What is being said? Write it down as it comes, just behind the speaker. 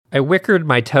I wickered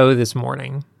my toe this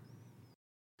morning.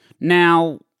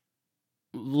 Now,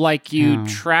 like you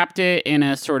trapped it in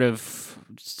a sort of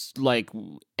like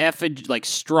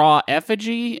straw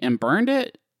effigy and burned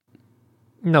it?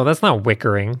 No, that's not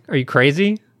wickering. Are you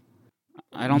crazy?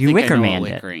 I don't You think wicker I know manned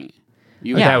what it. wickering.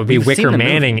 That would be we've seen wicker the movie.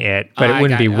 manning it, but it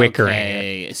wouldn't be wickering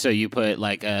it. Okay, so you put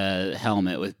like a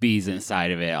helmet with bees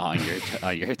inside of it on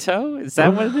your toe? Is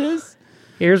that what it is?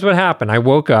 Here's what happened. I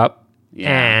woke up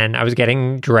Yeah. and I was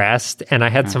getting dressed and I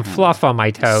had some fluff on my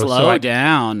toe. Slow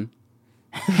down.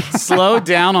 Slow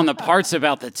down on the parts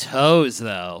about the toes,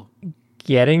 though.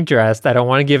 Getting dressed. I don't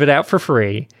want to give it out for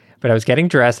free, but I was getting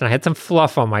dressed and I had some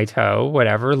fluff on my toe,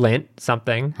 whatever, lint,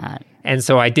 something. Hot. And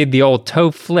so I did the old toe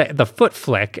flick, the foot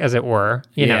flick, as it were,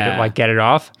 to like get it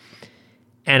off.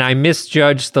 And I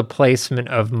misjudged the placement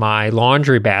of my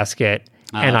laundry basket.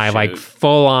 And I like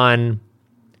full on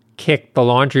kicked the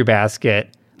laundry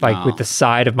basket, like with the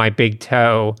side of my big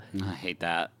toe. I hate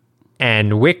that.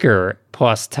 And wicker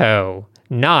plus toe.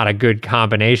 Not a good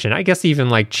combination. I guess even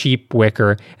like cheap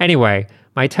wicker. Anyway,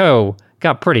 my toe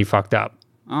got pretty fucked up.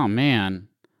 Oh, man.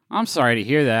 I'm sorry to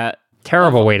hear that.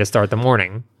 Terrible way to start the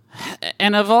morning.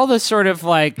 And of all the sort of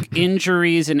like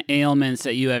injuries and ailments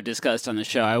that you have discussed on the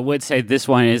show, I would say this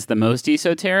one is the most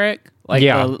esoteric.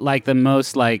 Like, the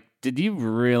most like, did you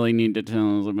really need to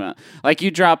tell us about? Like, you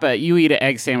eat an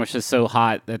egg sandwich that's so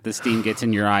hot that the steam gets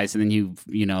in your eyes, and then you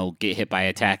get hit by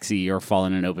a taxi or fall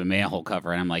in an open manhole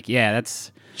cover. And I'm like, yeah,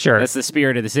 that's the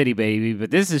spirit of the city, baby. But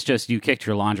this is just you kicked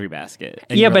your laundry basket.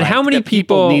 And but how many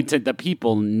people need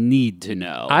to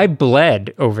know? I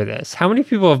bled over this. How many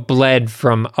people have bled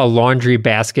from a laundry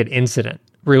basket incident?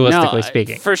 Realistically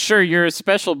speaking, for sure, you're a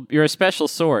special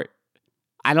sort.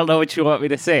 I don't know what you want me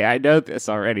to say. I know this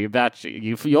already about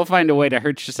you. You'll find a way to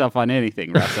hurt yourself on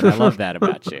anything, Russ, and I love that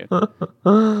about you.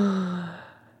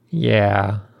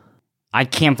 Yeah. I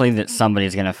can't believe that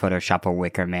somebody's going to Photoshop a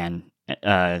Wicker Man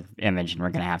image, and we're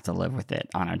going to have to live with it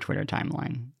on our Twitter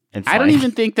timeline. I don't even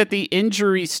think that the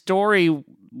injury story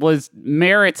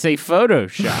merits a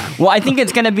Photoshop. Well, I think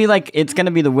it's going to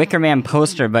be the Wicker Man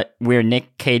poster, but where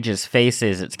Nick Cage's face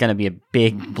is, it's going to be a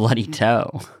big bloody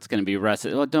toe. It's going to be Russ.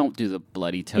 Well, don't do the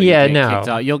bloody toe. Yeah,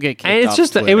 You'll get kicked off. And it's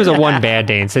just, Twitter. it was a one bad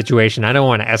day situation. I don't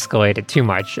want to escalate it too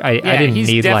much. I didn't need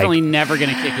He's definitely never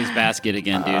going to kick his basket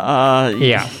again, dude.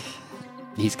 Yeah.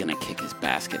 He's going to kick his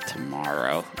basket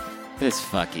tomorrow. This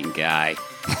fucking guy.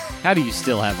 How do you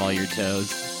still have all your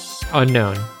toes?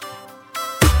 Unknown.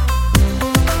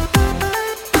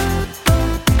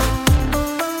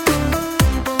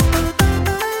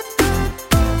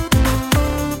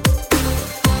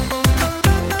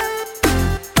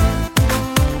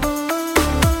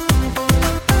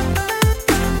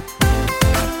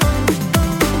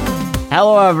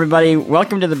 Hello, everybody.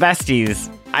 Welcome to the Besties.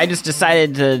 I just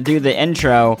decided to do the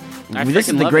intro. This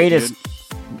is the greatest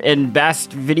and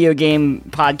best video game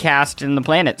podcast in the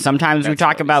planet. Sometimes we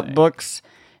talk about books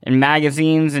and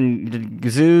magazines and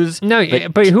zoos. No,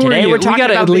 but who today are you? We're talking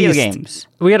about video games.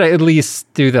 We gotta at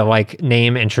least do the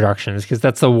name introductions because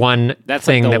that's the one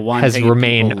thing that has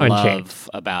remained unchanged love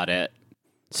about it.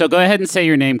 So go ahead and say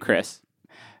your name, Chris.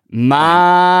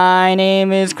 My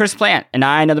name is Chris Plant, and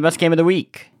I know the best game of the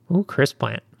week. Ooh, Chris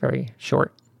Plant. Very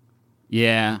short.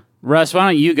 Yeah. Russ, why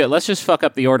don't you go? Let's just fuck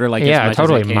up the order as much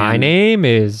totally. as I can. My name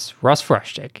is Russ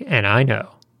Frushtick, and I know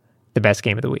the best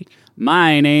game of the week.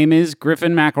 My name is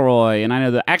Griffin McElroy, and I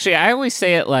know actually, I always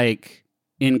say it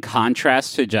in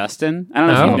contrast to Justin. I don't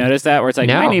know if you've noticed that, where it's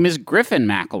my name is Griffin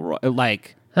McElroy.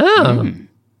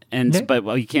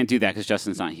 But you can't do that because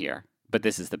Justin's not here. But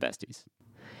this is the Besties.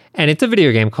 And it's a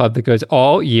video game club that goes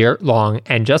all year long,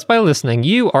 and just by listening,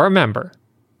 you are a member.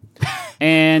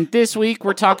 And this week,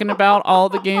 we're talking about all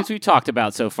the games we talked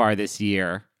about so far this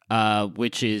year,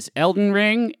 which is Elden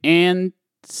Ring and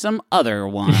some other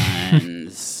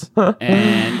ones.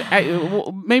 And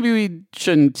maybe we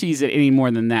shouldn't tease it any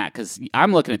more than that, because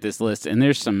I'm looking at this list, and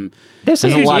there's a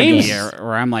lot of here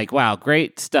where I'm like, wow,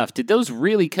 great stuff. Did those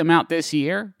really come out this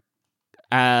year?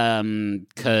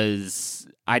 Because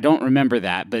I don't remember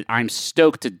that, but I'm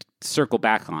stoked to circle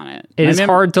back on it. It is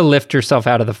hard to lift yourself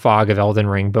out of the fog of Elden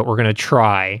Ring, but we're going to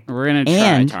try.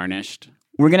 Tarnished.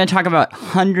 We're going to talk about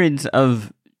hundreds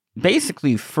of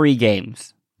basically free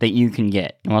games that you can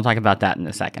get, and we'll talk about that in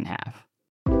the second half.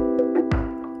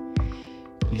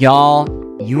 Y'all,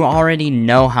 you already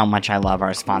know how much I love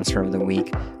our sponsor of the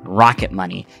week, Rocket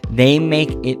Money. They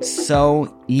make it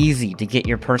so easy to get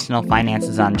your personal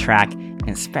finances on track, and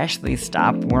especially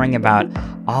stop worrying about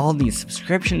all these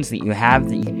subscriptions that you have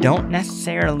that you don't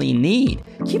necessarily need.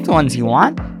 Keep the ones you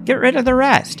want, get rid of the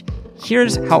rest.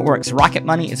 Here's how it works. Rocket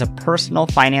Money is a personal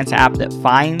finance app that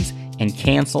finds and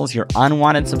cancels your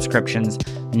unwanted subscriptions,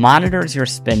 monitors your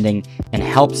spending, and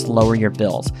helps lower your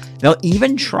bills. They'll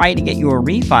even try to get you a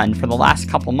refund for the last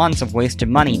couple months of wasted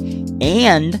money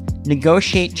and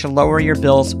negotiate to lower your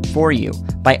bills for you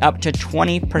by up to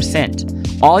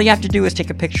 20%. All you have to do is take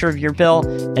a picture of your bill,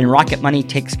 and Rocket Money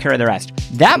takes care of the rest.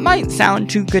 That might sound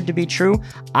too good to be true.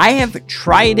 I have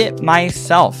tried it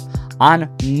myself on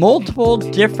multiple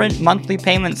different monthly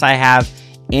payments I have,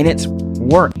 and it's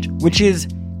worked, which is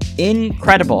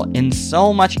incredible and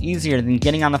so much easier than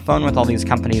getting on the phone with all these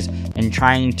companies and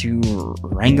trying to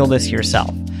wrangle this yourself.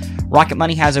 Rocket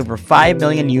Money has over 5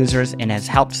 million users and has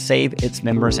helped save its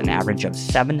members an average of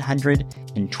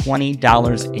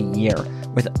 $720 a year,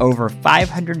 with over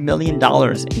 $500 million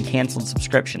in canceled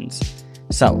subscriptions.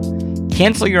 So,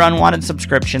 cancel your unwanted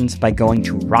subscriptions by going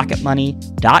to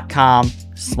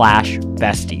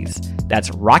rocketmoney.com/besties. That's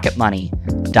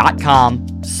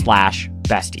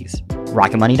rocketmoney.com/besties.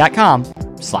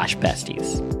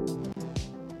 rocketmoney.com/besties.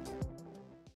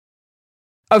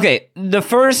 Okay, the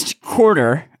first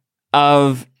quarter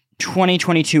of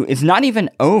 2022 is not even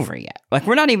over yet. Like,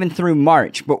 we're not even through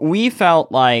March, but we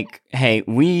felt like, hey,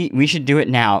 we should do it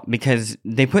now because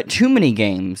they put too many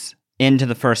games into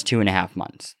the first 2.5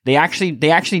 months. They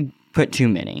actually put too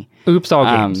many. Oops, all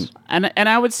games. And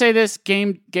I would say this,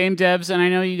 game devs, and I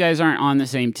know you guys aren't on the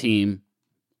same team,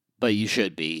 but you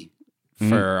should be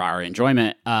for our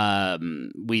enjoyment.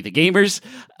 We the gamers,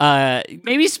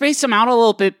 maybe space them out a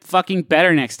little bit fucking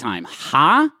better next time.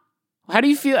 Huh? How do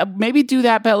you feel? Maybe do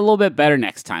that a little bit better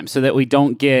next time so that we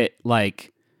don't get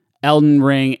like Elden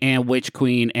Ring and Witch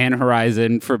Queen and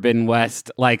Horizon Forbidden West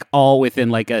like all within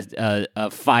like a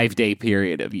 5-day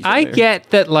period of each other. I get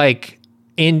that like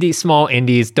small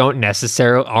indies aren't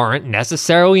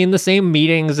necessarily in the same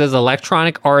meetings as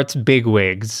Electronic Arts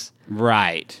bigwigs.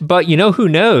 Right. But you know who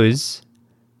knows?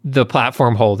 The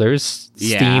platform holders.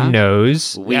 Yeah. Steam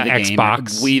knows.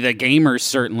 Xbox. We the gamers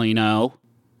certainly know.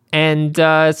 And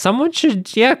someone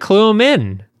should, clue them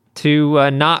in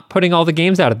to not putting all the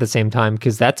games out at the same time,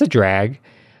 because that's a drag.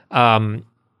 I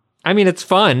mean, it's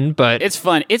fun, but... It's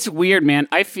fun. It's weird, man.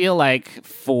 I feel like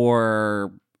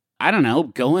for, I don't know,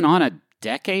 going on a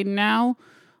decade now,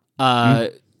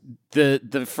 the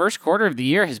first quarter of the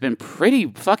year has been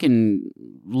pretty fucking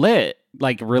lit,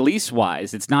 like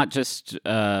release-wise. It's not just,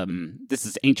 this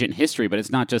is ancient history, but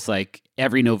it's not just like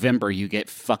every November you get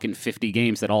fucking 50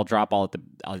 games that all drop all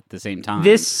at the same time.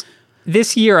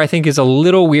 This year, I think, is a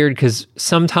little weird because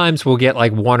sometimes we'll get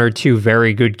like 1 or 2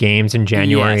 very good games in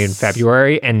January and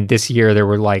February, and this year there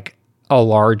were like a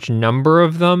large number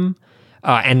of them.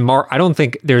 And I don't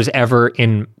think there's ever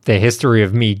in the history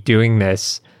of me doing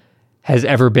this has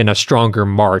ever been a stronger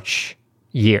March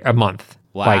month,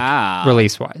 like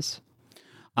release-wise.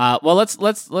 Well,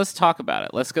 let's talk about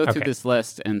it. Let's go through this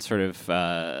list and sort of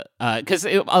because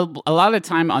a lot of the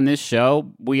time on this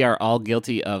show we are all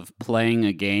guilty of playing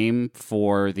a game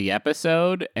for the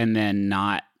episode and then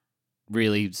not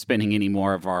really spending any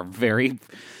more of our very,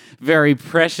 very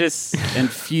precious and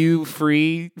few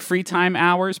free time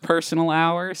hours, personal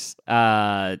hours,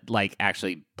 like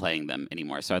actually playing them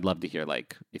anymore. So I'd love to hear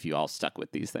like if you all stuck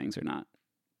with these things or not.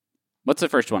 What's the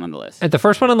first one on the list? The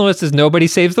first one on the list is Nobody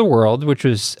Saves the World, which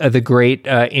was the great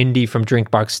indie from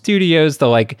Drinkbox Studios, the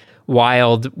like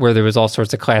wild, where there was all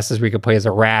sorts of classes where you could play as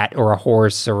a rat or a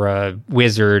horse or a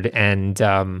wizard, and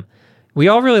we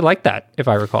all really liked that, if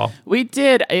I recall. We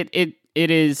did.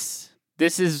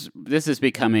 This is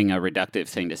becoming a reductive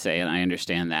thing to say, and I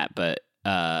understand that, but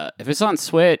if it's on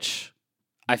Switch,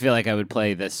 I feel like I would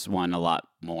play this one a lot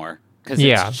more because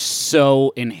it's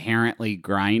so inherently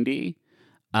grindy.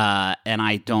 And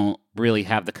I don't really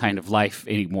have the kind of life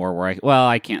anymore where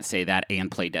I can't say that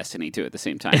and play Destiny 2 at the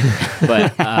same time.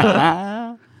 But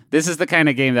this is the kind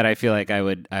of game that I feel like I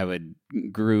would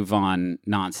groove on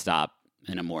nonstop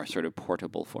in a more sort of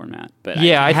portable format. But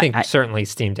I think certainly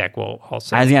Steam Deck will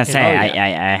also. I was gonna say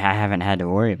I haven't had to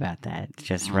worry about that. It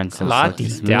just runs so silky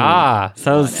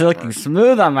smooth. Silky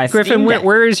smooth on my Griffin, Steam Deck.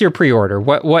 where is your pre-order?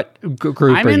 What group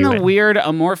I'm are in you the weird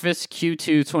Amorphous Q2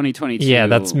 2022. Yeah,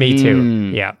 that's me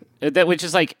too. Yeah, that which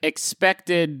is like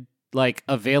expected like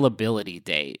availability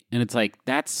date, and it's like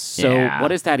that's so. Yeah. What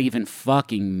does that even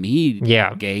fucking mean?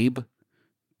 Yeah, Gabe.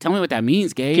 Tell me what that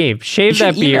means, Gabe. Gabe, shave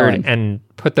that beard and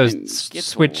put those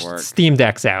Switch Steam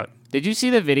Decks out. Did you see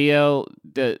the video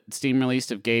that Steam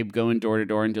released of Gabe going door to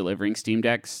door and delivering Steam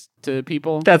Decks to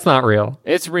people? That's not real.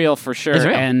 It's real for sure. It's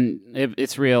real. And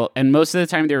it's real. And most of the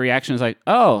time their reaction is like,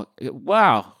 oh,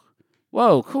 wow.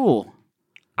 Whoa, cool.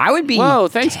 I would be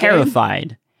terrified.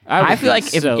 Gabe. I feel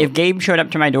like if Gabe showed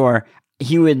up to my door,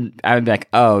 I would be like,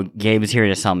 oh, Gabe's here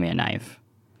to sell me a knife.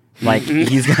 Like,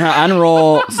 he's going to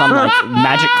unroll some like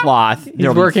magic cloth.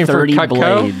 There'll working be 30 for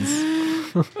Cutco? blades.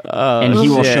 And he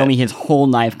will show me his whole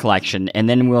knife collection. And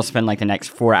then we'll spend like the next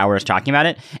 4 hours talking about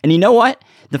it. And you know what?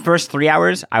 The first 3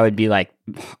 hours, I would be like,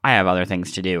 I have other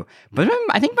things to do. But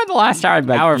I think by the last hour, I'd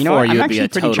be like, Hour you know four, what? I'm you'd actually be a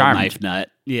pretty total charmed. knife nut.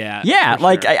 Yeah. Yeah,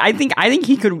 like sure. I think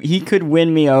he could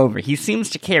win me over. He seems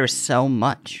to care so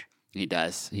much. He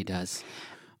does.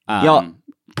 Y'all,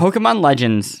 Pokemon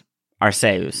Legends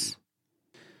Arceus.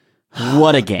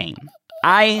 What a game.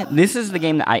 This is the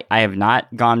game that I have not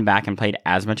gone back and played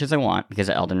as much as I want because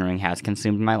Elden Ring has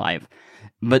consumed my life.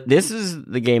 But this is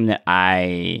the game that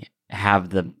I have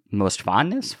the most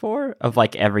fondness for of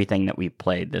like everything that we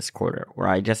played this quarter, where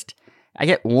I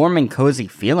get warm and cozy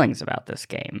feelings about this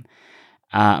game.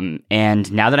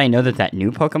 And now that I know that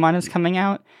new Pokemon is coming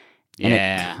out, and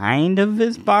it kind of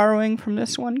is borrowing from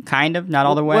this one, kind of, not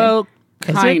all the way. Well,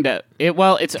 kind of.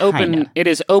 It's open. Kinda. It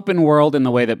is open world in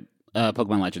the way that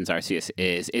Pokemon Legends Arceus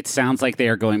is. It sounds like they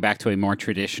are going back to a more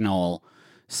traditional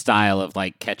style of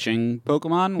like catching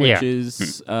Pokemon, which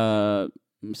is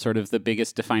sort of the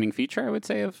biggest defining feature, I would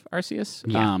say, of Arceus.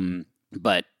 Yeah.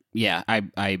 But yeah,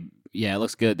 it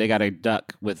looks good. They got a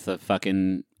duck with a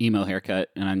fucking emo haircut,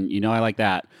 and I like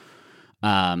that.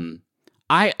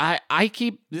 I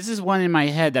keep, this is one in my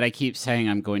head that I keep saying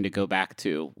I'm going to go back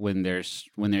to when there's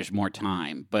more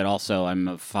time, but also I'm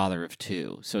a father of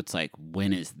two, so it's like,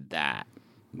 when is that?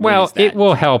 It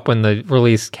will help when the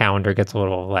release calendar gets a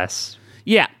little less.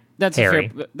 Yeah, that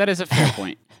is a fair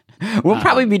point. We'll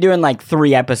probably be doing like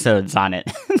 3 episodes on it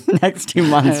the next 2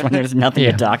 months when there's nothing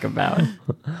to talk about.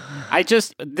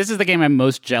 This is the game I'm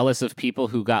most jealous of people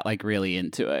who got like really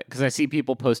into it, because I see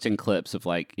people posting clips of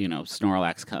like,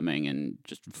 Snorlax coming and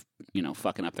just,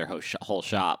 fucking up their whole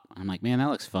shop. I'm like, man, that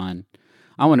looks fun.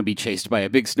 I want to be chased by a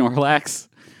big Snorlax,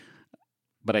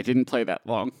 but I didn't play that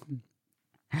long.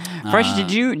 Fresh,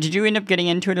 did you end up getting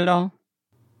into it at all?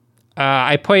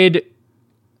 I played,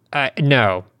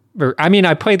 no.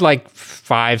 I played like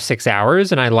 5-6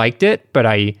 hours and I liked it,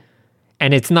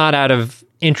 and it's not out of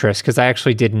interest because I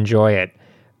actually did enjoy it.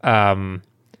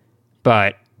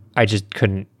 But I just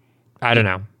couldn't, I don't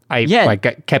know. I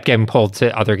kept getting pulled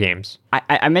to other games.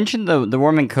 I mentioned the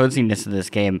warm and coziness of this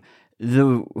game.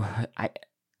 The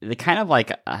kind of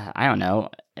like, I don't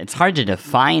know, it's hard to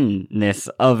define this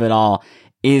of it all,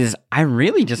 is I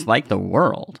really just like the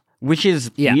world, which is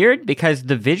weird because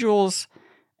the visuals,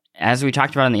 as we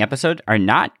talked about in the episode, are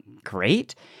not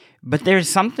great, but there's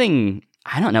something,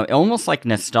 I don't know, almost like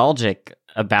nostalgic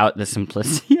about the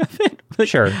simplicity of it.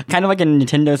 Sure. Kind of like a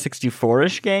Nintendo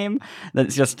 64-ish game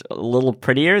that's just a little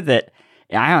prettier that,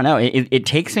 I don't know, it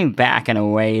takes me back in a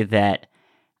way that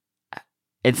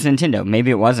it's Nintendo.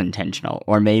 Maybe it was intentional,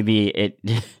 or maybe it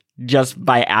just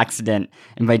by accident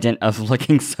and by dint of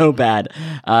looking so bad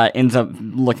ends up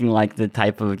looking like the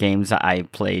type of games that I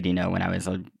played, when I was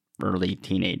an early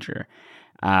teenager.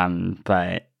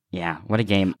 But yeah, what a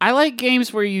game. I like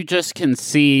games where you just can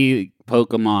see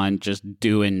Pokemon just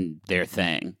doing their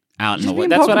thing out in the world.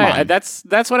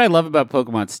 That's what I love about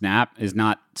Pokemon Snap, is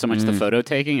not so much the photo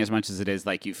taking as much as it is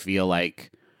like you feel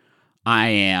like I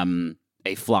am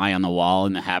a fly on the wall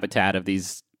in the habitat of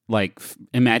these like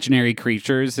imaginary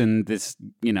creatures, and this,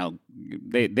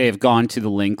 they have gone to the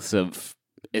lengths of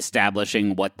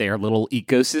establishing what their little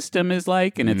ecosystem is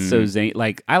like, and it's so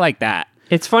like, I like that.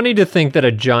 It's funny to think that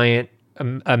a giant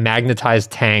a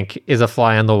magnetized tank is a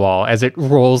fly on the wall as it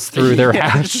rolls through their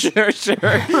house. Sure.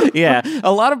 Yeah.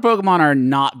 A lot of Pokemon are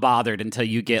not bothered until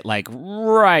you get like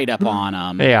right up on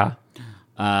them. Yeah.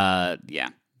 Yeah.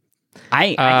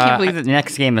 I can't believe that the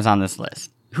next game is on this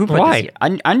list. Who put this here?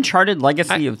 Uncharted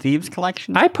Legacy of Thieves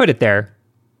Collection? I put it there.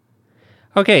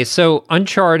 Okay, so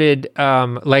Uncharted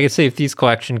Legacy of Thieves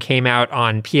Collection came out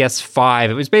on PS5.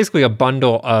 It was basically a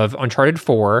bundle of Uncharted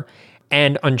 4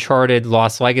 and Uncharted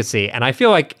Lost Legacy. And I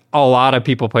feel like a lot of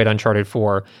people played Uncharted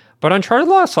 4. But Uncharted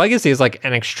Lost Legacy is like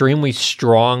an extremely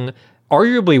strong,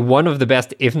 arguably one of the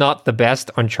best, if not the best,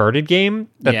 Uncharted game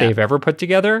that they've ever put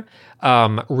together.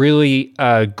 Really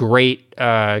great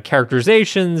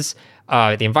characterizations.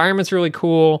 The environment's really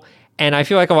cool. And I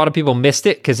feel like a lot of people missed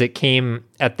it because it came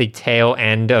at the tail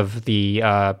end of the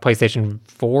PlayStation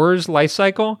 4's life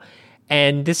cycle.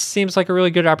 And this seems like a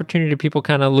really good opportunity to people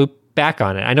kind of loop back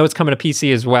on it. I know it's coming to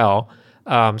PC as well,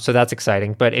 so that's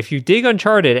exciting. But if you dig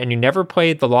Uncharted and you never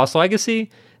played The Lost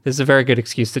Legacy, this is a very good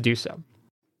excuse to do so.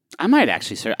 I might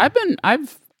actually, sir. I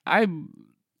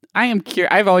am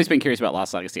curious. I've always been curious about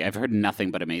Lost Legacy. I've heard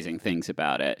nothing but amazing things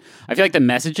about it. I feel like the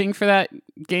messaging for that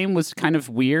game was kind of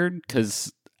weird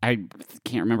because I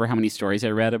can't remember how many stories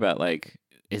I read about like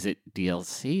is it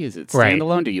DLC? Is it Right.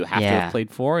 standalone? Do you have to have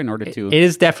played 4 in order to? It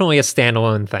is definitely a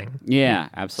standalone thing. Yeah,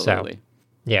 absolutely. So,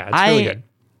 yeah, it's really good.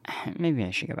 Maybe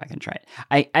I should go back and try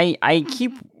it. I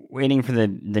keep waiting for the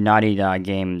Naughty Dog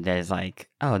game that is like,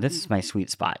 oh, this is my sweet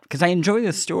spot. Because I enjoy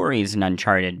the stories in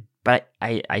Uncharted, but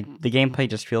the gameplay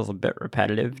just feels a bit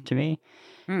repetitive to me.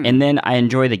 And then I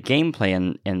enjoy the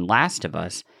gameplay in Last of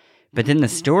Us, but then the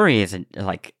story is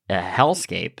like a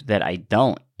hellscape that I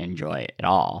don't enjoy at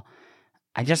all.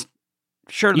 I just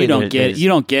surely you don't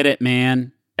get it,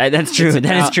 man. That's true.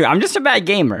 That is true. I'm just a bad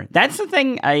gamer. That's the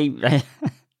thing.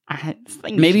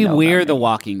 Maybe we're The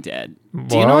Walking Dead.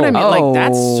 Do you know what I mean? Like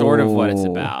that's sort of what it's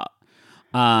about.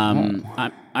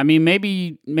 I mean,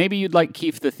 maybe you'd like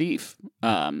Keef the Thief,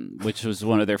 which was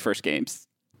one of their first games.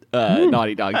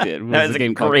 Naughty Dog did. That was a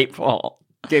great poll.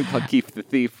 Game called Keef the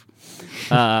Thief.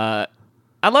 I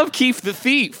love Keef the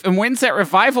Thief. And when's that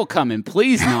revival coming?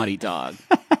 Please, Naughty Dog.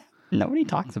 Nobody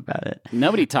talks about it.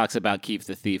 Nobody talks about Keef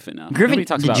the Thief enough. Griffin,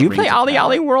 did you play Ollie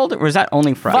Ollie World, or was that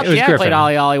only Friday? Fuck yeah, I played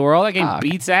Ollie Ollie World. That game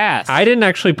beats ass. I didn't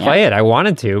actually play it. I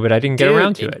wanted to, but I didn't get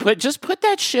around to it. Just put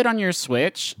that shit on your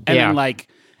Switch, and then like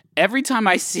every time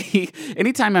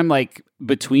anytime I'm like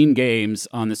between games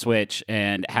on the Switch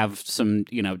and have some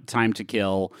time to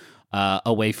kill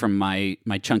away from my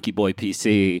chunky boy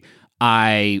PC,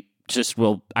 I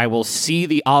will see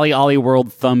the Ollie Ollie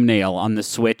World thumbnail on the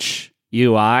Switch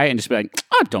UI and just be like,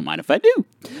 oh, don't mind if I do.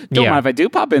 Don't mind if I do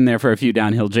pop in there for a few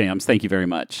downhill jams. Thank you very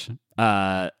much.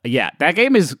 That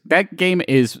game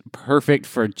is perfect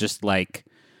for just like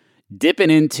dipping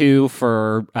into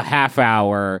for a half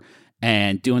hour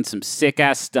and doing some sick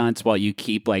ass stunts while you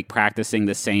keep like practicing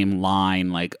the same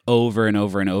line like over and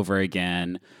over and over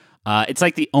again. It's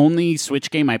like the only Switch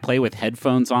game I play with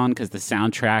headphones on because the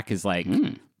soundtrack is like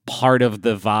part of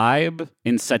the vibe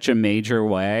in such a major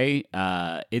way.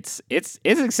 It's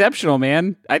exceptional,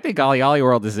 man. I think Ollie Ollie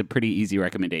World is a pretty easy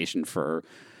recommendation for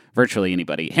virtually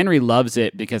anybody. Henry loves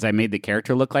it because I made the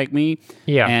character look like me.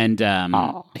 Yeah. And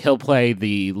he'll play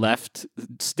the left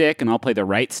stick and I'll play the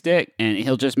right stick, and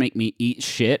he'll just make me eat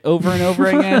shit over and over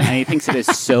again. And he thinks it is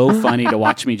so funny to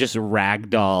watch me just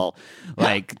ragdoll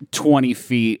like 20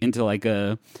 feet into like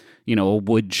a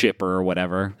wood chipper or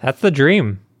whatever. That's the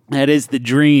dream. That is the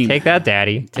dream. Take that,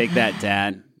 Daddy. Take that,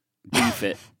 Dad. Beef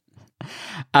it.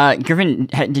 Griffin,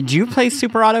 did you play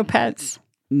Super Auto Pets?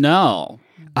 No.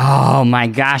 Oh my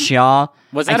gosh, y'all!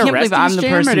 Was that a Resties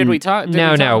jam, or did we talk?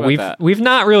 No. We've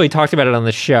not really talked about it on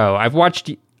the show. I've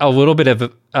watched a little bit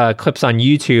of clips on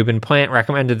YouTube, and Plant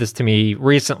recommended this to me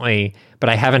recently, but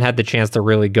I haven't had the chance to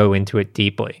really go into it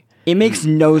deeply. It makes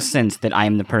no sense that I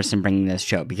am the person bringing this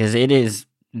show because it is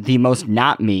the most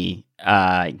not me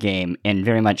game, and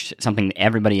very much something that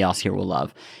everybody else here will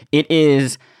love. It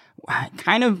is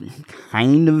kind of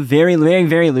very, very,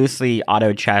 very loosely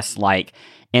auto chess like,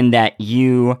 in that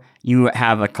you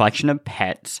have a collection of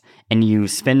pets and you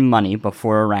spend money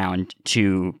before a round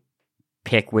to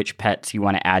pick which pets you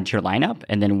want to add to your lineup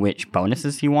and then which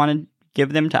bonuses you want to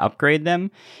give them to upgrade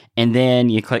them. And then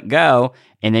you click go,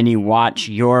 and then you watch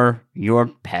your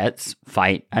pets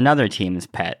fight another team's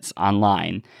pets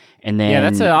online. And then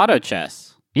that's an auto chess.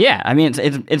 Yeah, I mean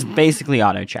it's basically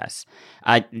auto chess.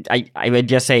 I would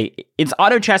just say it's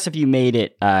auto chess if you made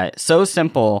it so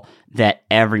simple that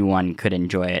everyone could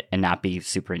enjoy it and not be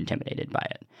super intimidated by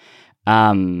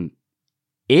it.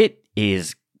 It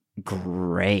is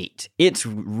great. It's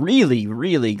really,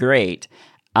 really great.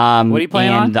 What are you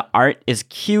playing on? And the art is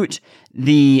cute.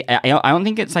 I don't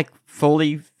think it's like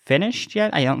fully finished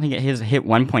yet. I don't think it has hit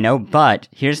 1.0. But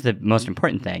here's the most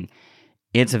important thing: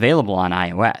 it's available on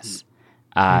iOS.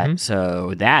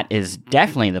 So that is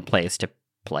definitely the place to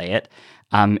play it,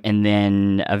 and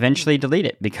then eventually delete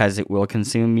it because it will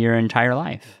consume your entire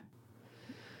life.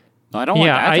 I don't want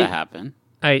that to happen.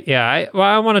 I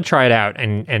want to try it out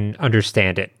and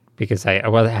understand it because I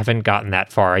haven't gotten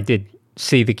that far. I did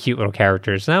see the cute little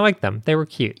characters and I like them. They were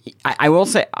cute. I will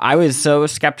say I was so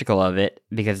skeptical of it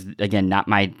because, again, not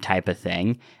my type of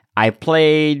thing. I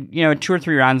played 2 or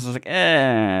 3 rounds. I was like,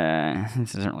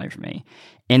 this isn't really for me.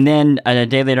 And then a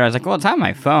day later, I was like, well, it's on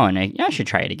my phone. I should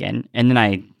try it again. And then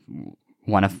I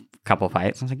won a couple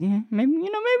fights. I was like, yeah, maybe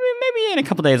in a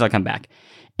couple days I'll come back.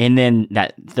 And then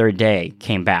that third day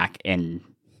came back, and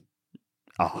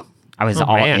I was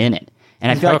all in it.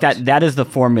 And I feel like that is the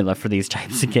formula for these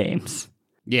types of games.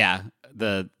 Yeah,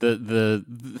 the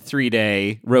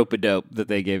 3-day rope-a-dope that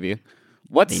they give you.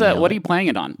 What are you playing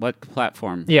it on? What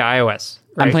platform? Yeah, iOS.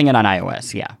 Right? I'm playing it on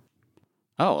iOS. Yeah.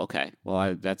 Oh, okay. Well,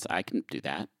 I can do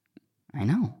that. I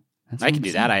know. I can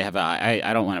do that.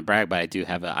 I don't want to brag, but I do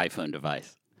have an iPhone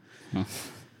device.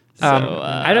 So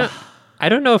I I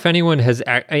don't know if anyone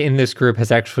in this group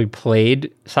has actually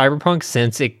played Cyberpunk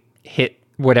since it hit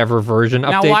whatever version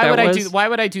update Why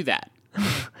would I do that?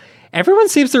 Everyone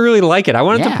seems to really like it. I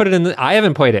wanted to put it in. I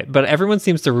haven't played it, but everyone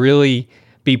seems to really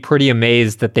be pretty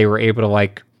amazed that they were able to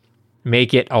like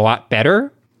make it a lot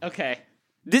better. Okay.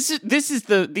 These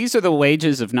are the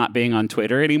wages of not being on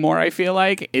Twitter anymore, I feel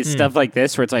like. Is stuff like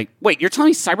this where it's like, wait, you're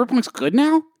telling me Cyberpunk's good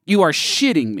now? You are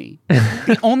shitting me.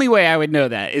 The only way I would know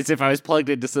that is if I was plugged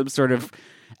into some sort of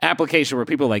application where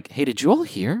people are like, hey, did you all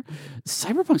hear?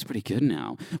 Cyberpunk's pretty good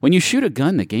now. When you shoot a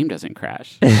gun, the game doesn't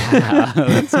crash. Wow,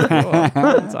 that's cool.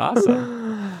 That's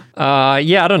awesome.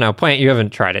 Yeah, I don't know. Plant, you haven't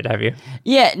tried it, have you?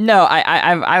 Yeah, no,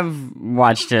 I've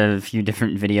watched a few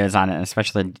different videos on it,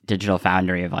 especially Digital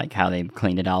Foundry, of like how they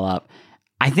cleaned it all up.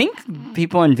 I think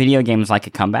people in video games like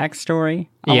a comeback story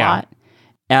a lot.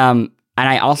 And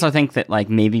I also think that like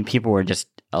maybe people were just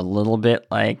a little bit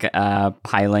like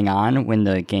piling on when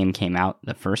the game came out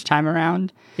the first time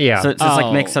around. Yeah. So it's just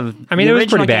like mix of. I mean, it was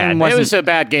pretty bad. It was a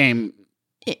bad game.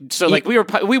 So like we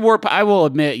were. I will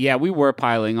admit, we were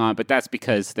piling on, but that's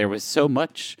because there was so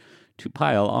much to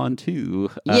pile on too.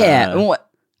 Well,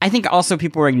 I think also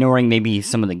people were ignoring maybe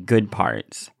some of the good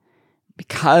parts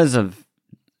because of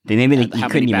you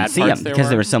couldn't even see them because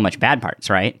there were so much bad parts,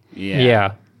 right?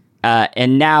 Yeah.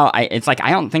 And now it's like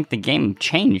I don't think the game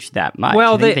changed that much.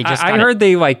 Well, I heard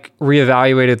they like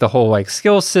reevaluated the whole like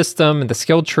skill system, and the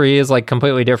skill tree is like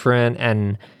completely different,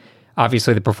 and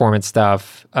obviously the performance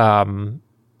stuff.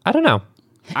 I don't know.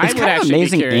 It's kind of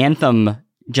amazing. Anthem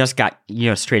just got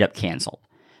straight up canceled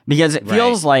because it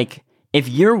feels like if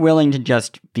you're willing to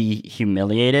just be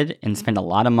humiliated and spend a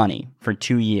lot of money for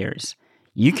 2 years,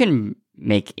 you can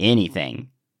make anything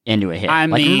into a hit. I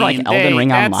mean, Elden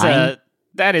Ring Online.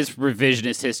 That is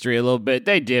revisionist history a little bit.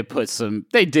 They did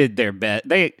their best.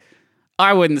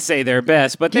 I wouldn't say their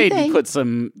best, but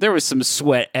there was some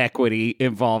sweat equity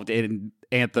involved in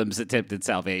Anthem's attempted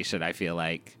salvation, I feel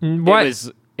like.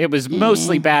 It was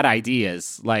mostly bad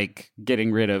ideas, like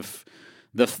getting rid of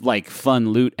the like fun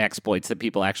loot exploits that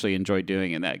people actually enjoy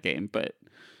doing in that game, but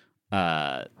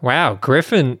wow,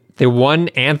 Griffin, the one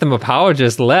Anthem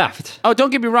apologist left. Oh, don't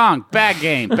get me wrong. Bad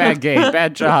game,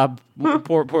 bad job,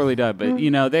 poorly done.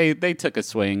 But they took a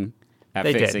swing at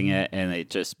fixing it, and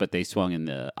they swung in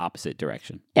the opposite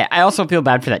direction. Yeah, I also feel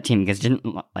bad for that team because didn't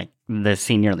like the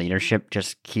senior leadership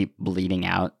just keep bleeding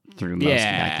out through most of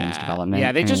that game's development?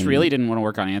 Yeah, they just really didn't want to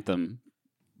work on Anthem.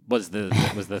 Was the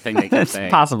thing they kept saying.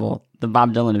 It's possible. The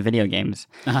Bob Dylan of video games.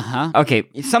 Uh-huh. Okay,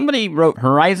 somebody wrote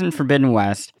Horizon Forbidden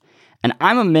West. And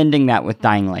I'm amending that with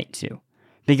Dying Light 2.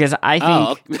 Because I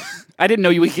think... I didn't know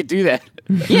we could do that.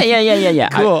 Yeah.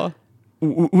 Cool.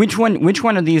 Which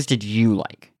one of these did you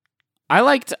like? I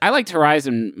liked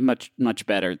Horizon much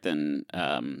better than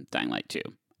Dying Light 2.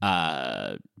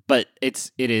 But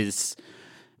it is...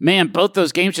 Man, both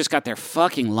those games just got their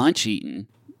fucking lunch eaten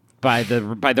by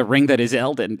the ring that is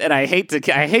Elden. And I hate to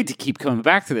keep coming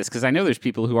back to this, because I know there's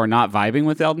people who are not vibing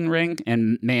with Elden Ring,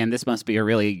 and man, this must be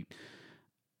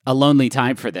a lonely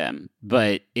time for them,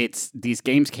 but these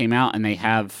games came out and they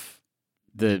have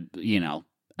the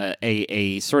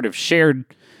a sort of shared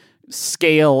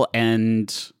scale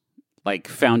and like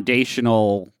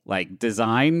foundational like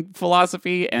design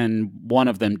philosophy, and one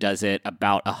of them does it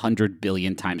about 100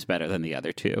 billion times better than the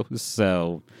other two.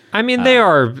 So I mean, they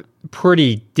are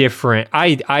pretty different.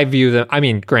 I view them. I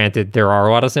mean, granted, there are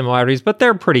a lot of similarities, but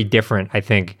they're pretty different. I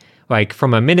think, like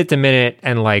from a minute to minute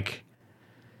and like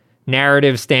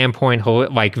narrative standpoint,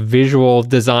 like visual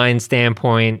design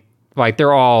standpoint, like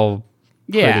they're all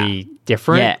pretty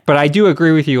different. Yeah. But I do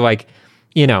agree with you, like,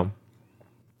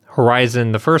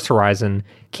 Horizon, the first Horizon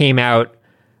came out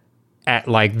at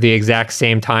like the exact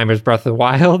same time as Breath of the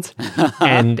Wild.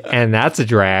 and that's a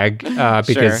drag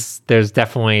because there's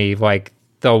definitely like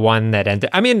the one that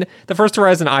ended. I mean, the first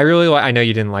Horizon, I know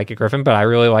you didn't like it, Griffin, but I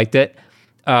really liked it.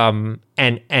 And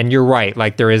you're right,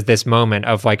 like there is this moment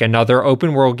of like another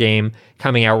open world game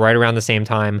coming out right around the same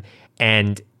time,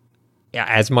 and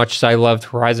as much as I loved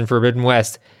Horizon Forbidden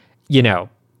West,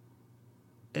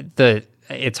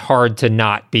 it's hard to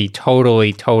not be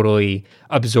totally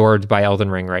absorbed by Elden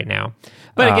Ring right now.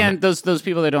 But again, those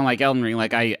people that don't like Elden Ring,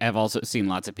 like I have also seen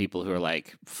lots of people who are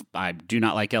like, I do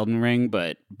not like Elden Ring,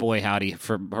 but boy howdy,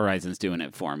 for Horizon's doing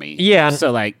it for me. Yeah.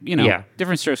 So like,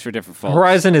 different strokes for different folks.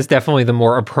 Horizon is definitely the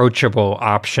more approachable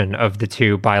option of the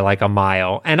two by like a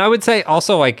mile. And I would say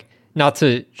also like, not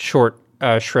to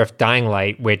shrift Dying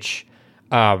Light, which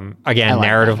again,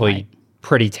 narratively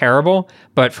pretty terrible,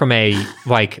 but from a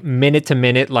like minute to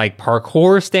minute like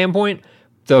parkour standpoint,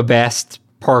 the best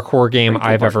parkour game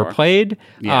I've ever played.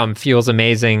 Feels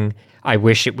amazing. I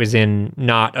wish it was in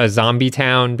not a zombie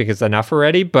town because enough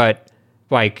already, but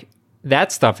like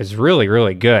that stuff is really,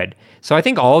 really good. So I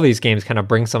think all these games kind of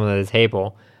bring something to the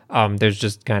table. There's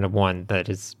just kind of one that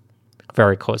is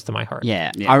very close to my heart.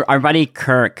 Yeah. Our buddy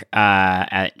Kirk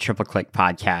at Triple Click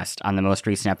Podcast on the most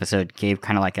recent episode gave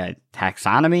kind of like a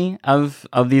taxonomy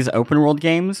of these open world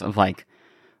games of like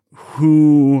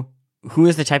who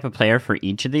is the type of player for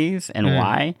each of these and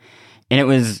why. And it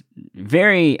was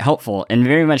very helpful and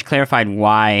very much clarified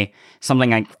why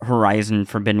something like Horizon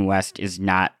Forbidden West is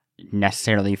not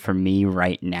necessarily for me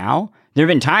right now. There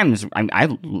have been times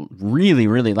I really,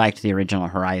 really liked the original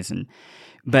Horizon.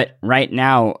 But right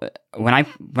now, when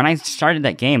I started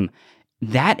that game,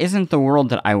 that isn't the world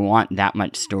that I want that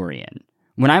much story in.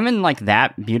 When I'm in like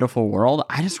that beautiful world,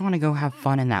 I just want to go have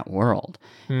fun in that world.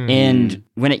 And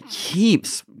when it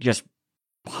keeps just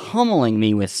pummeling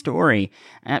me with story,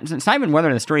 it's not even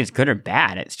whether the story is good or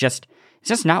bad. It's just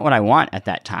not what I want at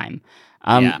that time.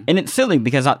 And it's silly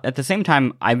because at the same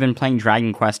time, I've been playing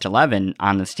Dragon Quest XI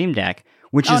on the Steam Deck,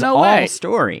 which is all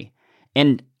story,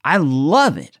 and I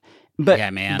love it. But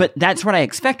but that's what I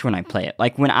expect when I play it.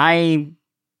 Like when I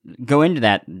go into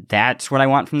that, that's what I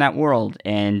want from that world,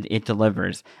 and it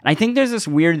delivers. And I think there's this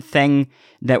weird thing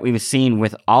that we've seen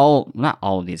with not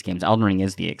all of these games. Elden Ring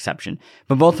is the exception,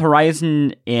 but both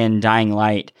Horizon and Dying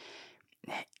Light,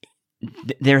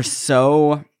 they're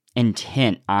so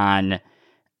intent on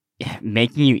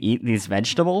making you eat these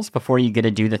vegetables before you get to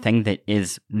do the thing that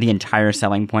is the entire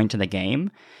selling point to the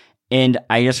game. And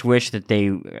I just wish that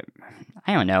they,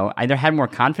 I don't know, either had more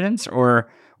confidence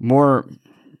or more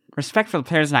respect for the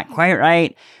player is not quite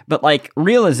right, but like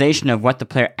realization of what the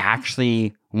player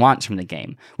actually wants from the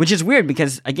game, which is weird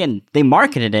because, again, they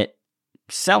marketed it,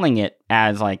 selling it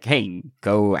as like, hey,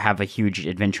 go have a huge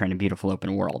adventure in a beautiful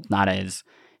open world, not as,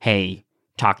 hey,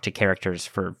 talk to characters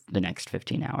for the next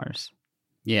 15 hours.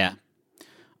 Yeah.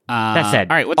 That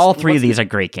said, all right, all three of these are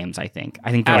great games, I think.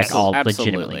 I think they're like all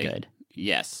legitimately good.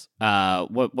 Yes.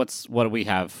 What do we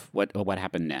have? What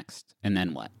happened next? And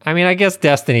then what? I mean, I guess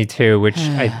Destiny 2, which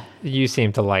you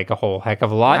seem to like a whole heck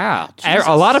of a lot. Wow.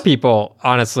 A lot of people,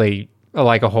 honestly,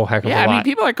 like a whole heck of a lot. Yeah, I mean,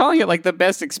 people are calling it like the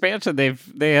best expansion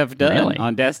they have done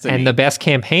on Destiny. And the best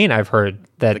campaign I've heard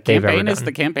that they've ever done.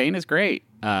 The campaign is great.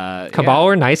 Cabal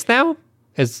are nice now?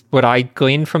 Is what I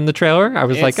gleaned from the trailer. I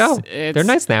was like, oh, they're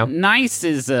nice now. Nice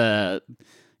is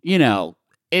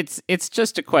it's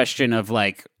just a question of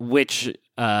like which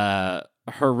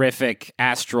horrific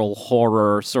astral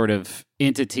horror sort of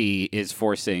entity is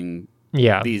forcing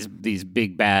these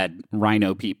big bad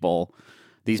rhino people,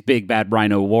 these big bad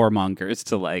rhino warmongers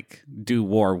to like do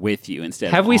war with you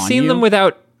instead. Have we seen them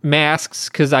without masks?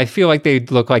 Because I feel like they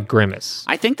look like Grimace.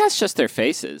 I think that's just their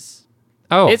faces.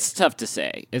 Oh, it's tough to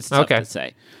say. It's tough to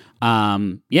say.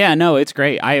 It's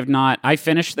great. I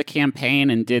finished the campaign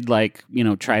and did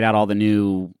tried out all the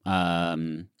new,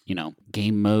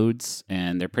 game modes,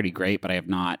 and they're pretty great, but I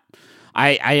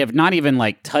have not even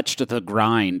like touched the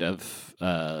grind of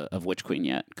Witch Queen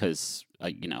yet. Cause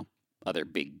other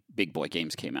big boy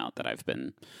games came out that I've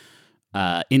been,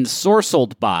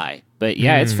 ensorcelled by, but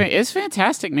yeah, it's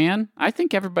fantastic, man. I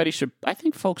think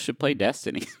folks should play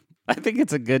Destiny. I think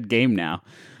it's a good game now.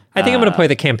 I think I'm going to play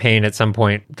the campaign at some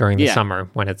point during the summer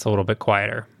when it's a little bit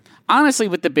quieter. Honestly,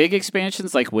 with the big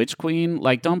expansions like Witch Queen,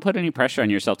 like don't put any pressure on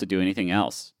yourself to do anything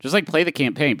else. Just like play the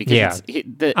campaign because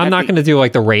I'm not going to do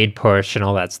like the raid push and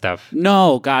all that stuff.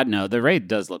 No, God, no. The raid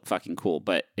does look fucking cool,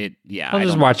 but I'll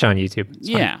just watch it on YouTube.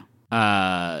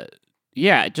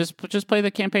 Just play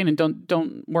the campaign and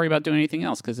don't worry about doing anything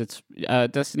else because it's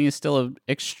Destiny is still an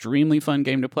extremely fun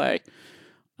game to play.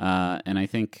 And I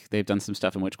think they've done some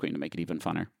stuff in Witch Queen to make it even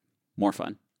funner. More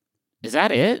fun. Is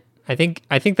that it? I think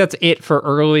that's it for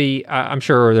early. I'm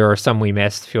sure there are some we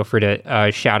missed. Feel free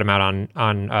to shout them out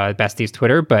on Bestie's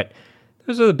Twitter. But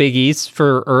those are the biggies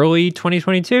for early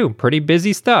 2022. Pretty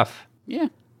busy stuff. Yeah.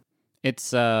 It's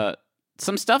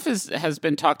some stuff has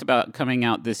been talked about coming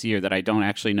out this year that I don't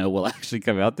actually know will actually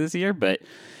come out this year. But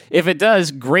if it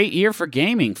does, great year for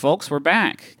gaming, folks. We're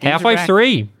back. Half-Life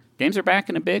 3. Games are back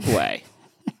in a big way.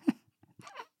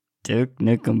 Duke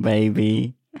Nukem,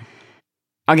 baby.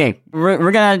 Okay,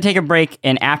 we're going to take a break,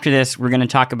 and after this, we're going to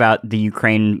talk about the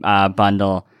Ukraine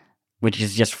bundle, which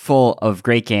is just full of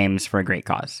great games for a great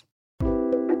cause.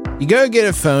 You go get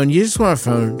a phone, you just want a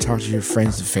phone, talk to your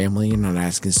friends and family, you're not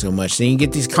asking so much. Then you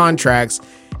get these contracts,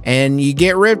 and you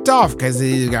get ripped off because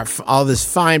they got all this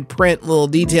fine print, little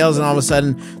details, and all of a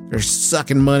sudden, they're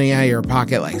sucking money out of your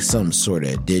pocket like some sort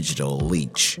of digital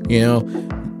leech,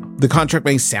 The contract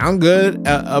may sound good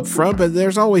up front, but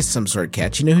there's always some sort of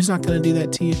catch. You know who's not going to do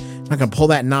that to you? Not going to pull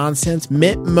that nonsense?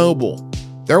 Mint Mobile.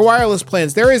 Their wireless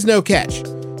plans, there is no catch.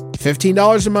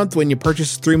 $15 a month when you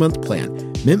purchase a 3-month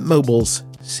plan. Mint Mobile's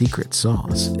secret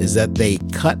sauce is that they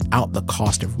cut out the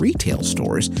cost of retail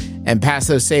stores and pass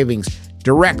those savings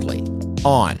directly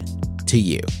on to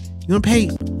you. You want to pay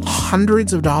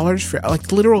hundreds of dollars for,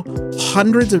 like literal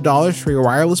hundreds of dollars for your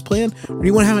wireless plan? Or do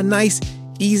you want to have a nice,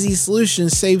 easy solution,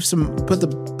 save some, put the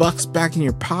bucks back in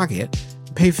your pocket,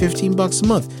 pay $15 a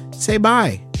month? Say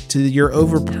bye to your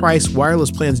overpriced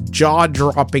wireless plan's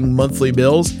jaw-dropping monthly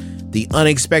bills, the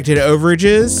unexpected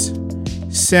overages.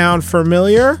 Sound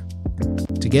familiar?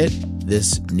 To get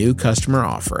this new customer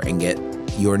offer and get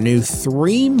your new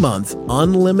 3-month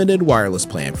unlimited wireless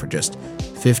plan for just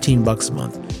 $15 a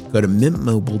month, go to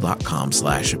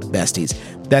mintmobile.com/besties.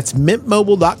 That's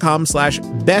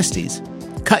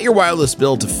mintmobile.com/besties. Cut your wireless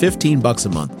bill to $15 a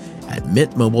month at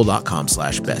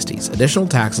mintmobile.com/besties. Additional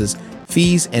taxes,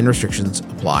 fees, and restrictions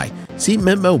apply. See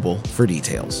Mint Mobile for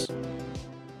details.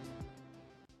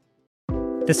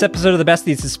 This episode of The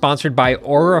Besties is sponsored by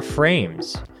Aura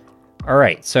Frames. All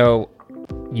right, so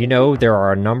there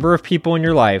are a number of people in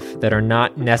your life that are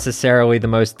not necessarily the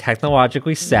most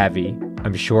technologically savvy.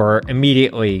 I'm sure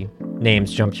immediately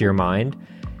names jump to your mind.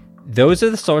 Those are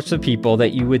the sorts of people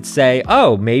that you would say,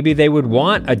 oh, maybe they would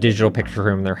want a digital picture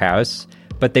room in their house,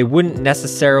 but they wouldn't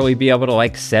necessarily be able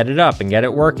to set it up and get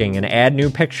it working and add new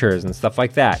pictures and stuff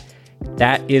like that.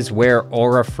 That is where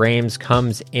Aura Frames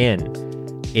comes in.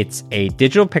 It's a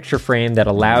digital picture frame that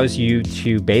allows you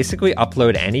to basically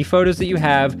upload any photos that you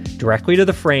have directly to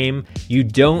the frame. You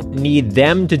don't need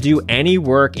them to do any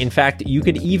work. In fact, you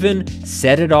could even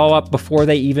set it all up before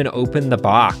they even open the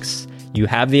box. You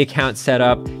have the account set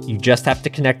up, you just have to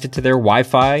connect it to their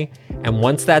Wi-Fi, and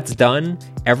once that's done,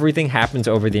 everything happens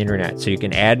over the internet. So you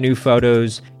can add new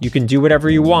photos, you can do whatever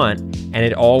you want, and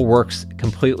it all works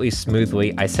completely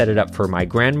smoothly. I set it up for my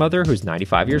grandmother, who's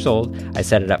 95 years old. I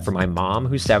set it up for my mom,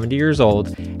 who's 70 years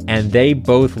old, and they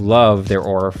both love their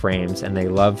Aura frames, and they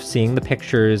love seeing the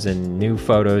pictures and new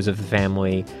photos of the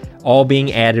family all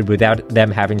being added without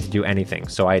them having to do anything.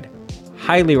 So I'd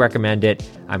highly recommend it.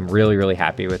 I'm really, really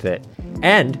happy with it.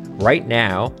 And right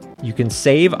now, you can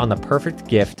save on the perfect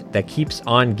gift that keeps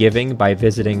on giving by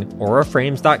visiting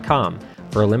auraframes.com.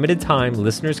 For a limited time,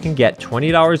 listeners can get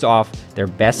 $20 off their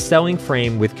best-selling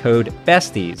frame with code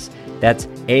BESTIES. That's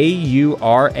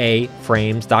AURA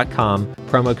frames.com,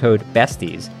 promo code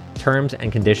BESTIES. Terms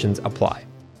and conditions apply.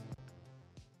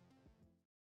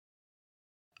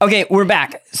 Okay, we're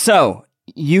back. So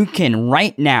you can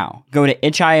right now go to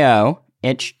itch.io,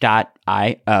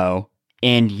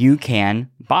 and you can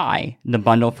buy the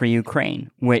bundle for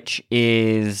Ukraine, which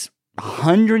is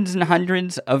hundreds and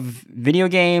hundreds of video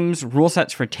games, rule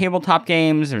sets for tabletop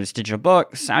games, there's digital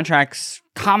books, soundtracks,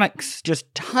 comics,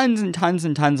 just tons and tons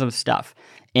and tons of stuff.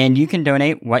 And you can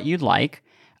donate what you'd like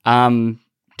to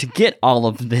get all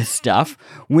of this stuff,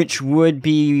 which would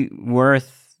be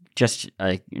worth just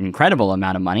an incredible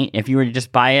amount of money if you were to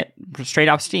just buy it straight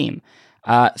off Steam.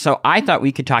 So I thought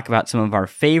we could talk about some of our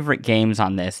favorite games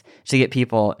on this to get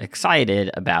people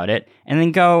excited about it and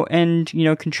then go and,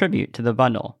 contribute to the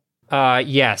bundle.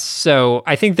 Yes. So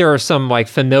I think there are some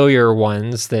familiar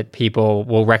ones that people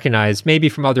will recognize maybe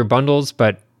from other bundles,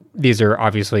 but these are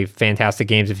obviously fantastic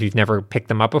games if you've never picked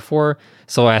them up before.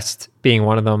 Celeste being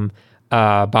one of them.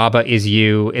 Baba Is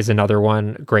You is another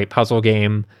one. Great puzzle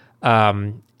game.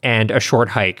 And A Short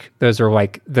Hike. Those are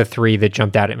the three that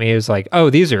jumped out at me. It was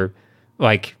these are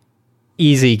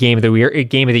easy game of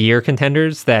the year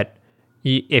contenders that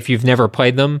if you've never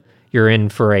played them, you're in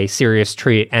for a serious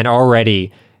treat. And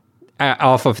already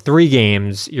off of 3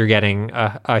 games, you're getting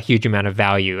a huge amount of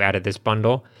value out of this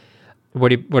bundle.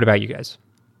 What about you guys?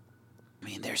 I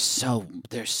mean, there's so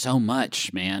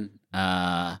much, man.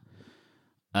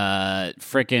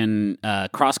 Frickin'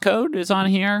 Crosscode is on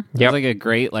here. Yep. It's a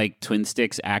great twin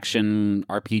sticks action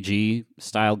RPG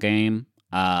style game.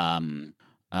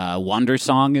 Wonder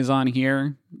Song is on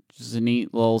here, which is a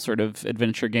neat little sort of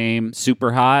adventure game.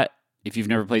 Super Hot. If you've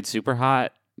never played Super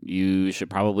Hot, you should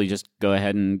probably just go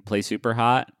ahead and play Super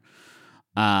Hot.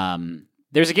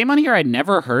 There's a game on here I'd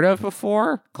never heard of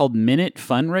before called Minute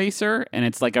Fun Racer, and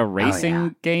it's a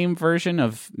racing game version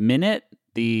of Minute,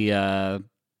 the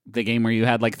game where you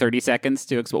had 30 seconds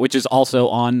to explore, which is also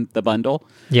on the bundle.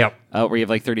 Yep. Where you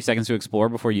have 30 seconds to explore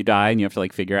before you die, and you have to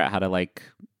figure out how to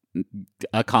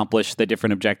accomplish the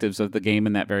different objectives of the game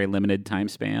in that very limited time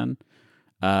span.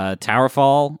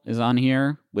 Towerfall is on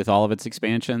here with all of its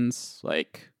expansions.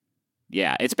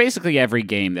 It's basically every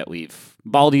game that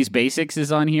Baldi's Basics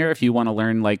is on here if you want to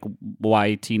learn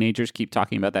why teenagers keep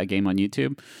talking about that game on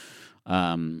YouTube.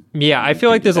 I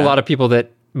feel there's a lot of people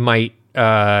that might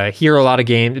hear a lot of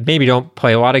games, maybe don't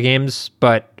play a lot of games,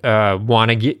 but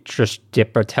want to just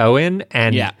dip a toe in.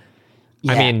 And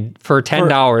I mean, for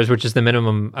 $10, which is the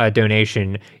minimum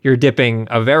donation, you're dipping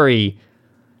a very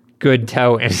good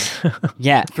toe in.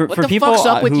 For people, fuck's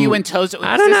up with you and toes?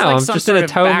 I don't know. I'm just in a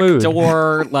toe mood.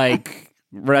 Door, like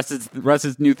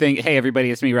Russ's new thing. Hey,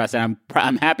 everybody, it's me, Russ, and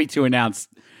I'm happy to announce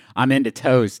I'm into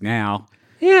toes now.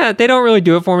 Yeah, they don't really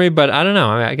do it for me, but I don't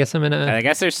know. I guess I'm in a. I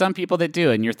guess there's some people that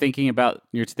do, and you're thinking about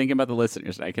the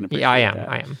listeners. I can appreciate. Yeah,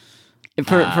 I am.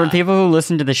 For people who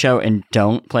listen to the show and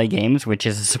don't play games, which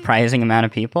is a surprising amount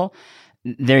of people,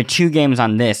 there are 2 games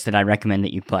on this that I recommend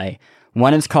that you play.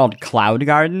 One is called Cloud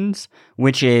Gardens,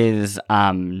 which is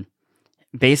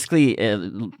basically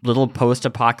little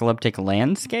post-apocalyptic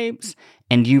landscapes,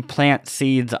 and you plant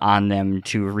seeds on them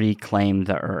to reclaim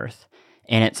the earth.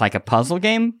 And it's like a puzzle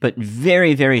game, but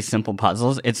very, very simple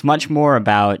puzzles. It's much more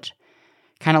about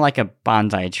kind of like a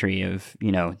bonsai tree of,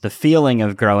 the feeling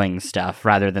of growing stuff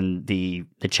rather than the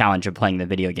challenge of playing the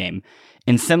video game.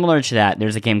 And similar to that,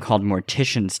 there's a game called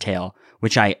Mortician's Tale,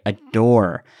 which I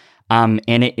adore. And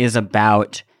it is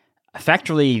about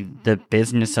effectively the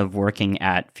business of working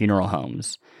at funeral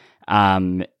homes.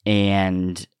 And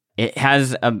it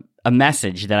has a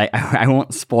message that I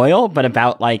won't spoil, but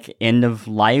about like end of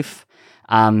life.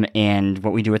 And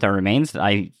what we do with our remains that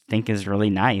I think is really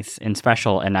nice and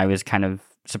special. And I was kind of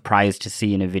surprised to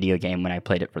see in a video game when I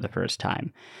played it for the first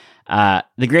time.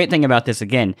 The great thing about this,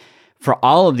 again, for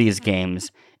all of these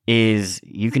games is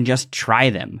you can just try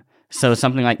them. So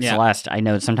something like Celeste, I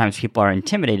know sometimes people are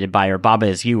intimidated by, or Baba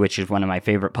Is You, which is one of my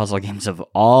favorite puzzle games of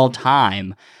all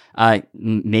time.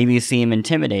 Maybe you seem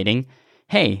intimidating.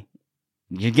 Hey,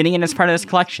 you're getting in as part of this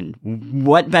collection.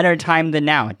 What better time than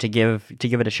now to give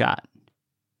it a shot?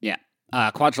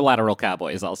 Quadrilateral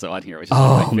Cowboy is also on here, which is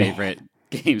one of my favorite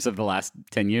games of the last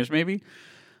 10 years, maybe.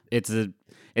 It's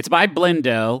by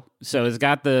Blindo, so it's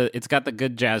got the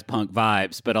good jazz punk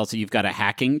vibes, but also you've got a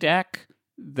hacking deck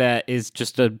that is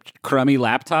just a crummy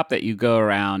laptop that you go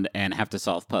around and have to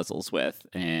solve puzzles with,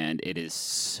 and it is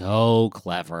so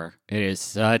clever. It is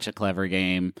such a clever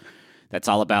game that's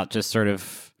all about just sort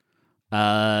of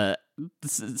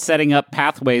setting up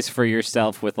pathways for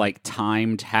yourself with like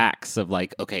timed hacks of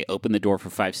like, okay, open the door for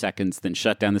 5 seconds, then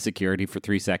shut down the security for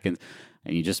 3 seconds,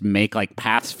 and you just make like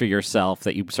paths for yourself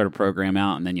that you sort of program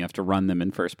out, and then you have to run them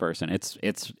in first person.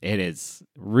 It is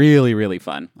really, really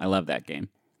fun. I love that game.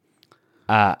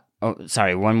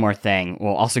 Sorry, one more thing.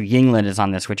 Well, also Yingling is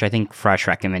on this, which I think Fresh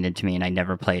recommended to me, and I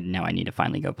never played, and now I need to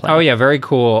finally go play. Oh yeah, very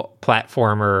cool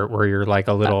platformer where you're like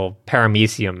a little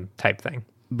paramecium type thing.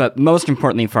 But most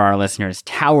importantly for our listeners,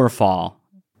 Towerfall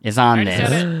is on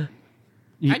this.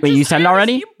 You said it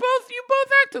already? You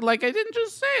both acted like I didn't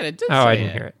just say it. I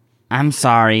didn't hear it. I'm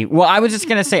sorry. Well, I was just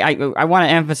going to say, I want to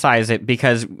emphasize it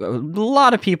because a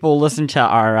lot of people listen to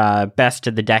our Best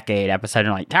of the Decade episode and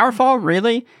are like, Towerfall,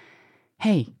 really?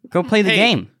 Hey, go play the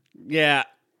game. Yeah.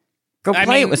 Go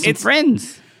play it with some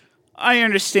friends. I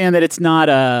understand that it's not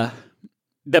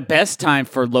the best time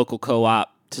for local co-op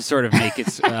to sort of make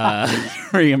its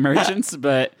reemergence,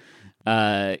 but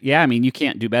I mean, you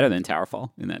can't do better than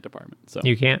Towerfall in that department. So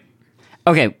you can't.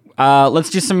 Okay, let's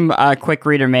do some quick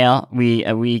reader mail. We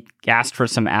asked for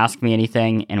some Ask Me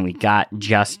Anything, and we got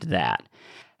just that.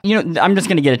 I'm just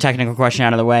going to get a technical question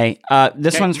out of the way.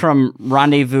 This one's from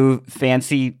Rendezvous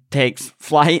Fancy Takes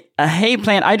Flight. Hey,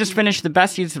 Plant, I just finished the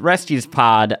Besties Resties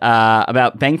pod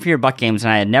about Bang for Your Buck games,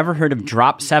 and I had never heard of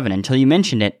Drop 7 until you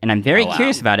mentioned it, and I'm very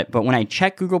curious about it, but when I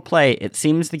check Google Play, it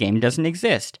seems the game doesn't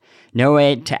exist. No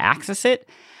way to access it?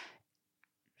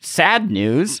 Sad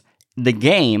news, the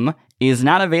game is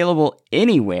not available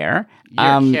anywhere.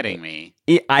 You're kidding me.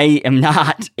 I am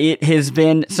not. It has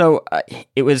been... So,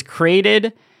 it was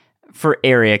created for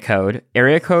Area Code.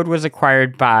 Area Code was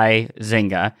acquired by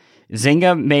Zynga.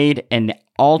 Zynga made an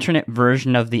alternate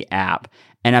version of the app,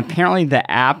 and apparently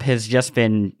the app has just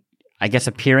been, I guess,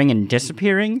 appearing and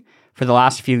disappearing for the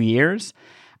last few years.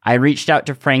 I reached out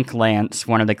to Frank Lance,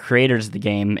 one of the creators of the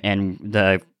game and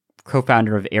the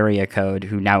co-founder of Area Code,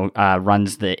 who now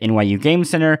runs the NYU Game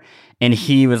Center, and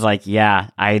he was like, "Yeah,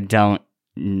 I don't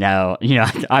know.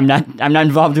 I'm not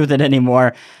involved with it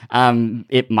anymore.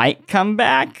 It might come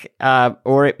back,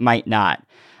 or it might not."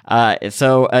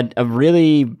 So a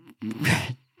really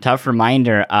tough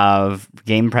reminder of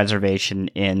game preservation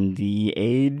in the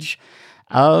age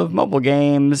of mobile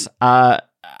games.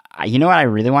 You know what I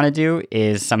really want to do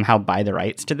is somehow buy the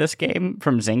rights to this game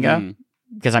from Zynga,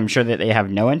 because I'm sure that they have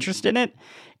no interest in it.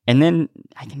 and then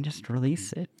I can just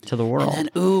release it to the world.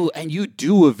 And you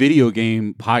do a video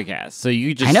game podcast, so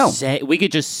you just we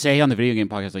could just say on the video game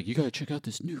podcast, like, you gotta check out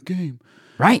this new game.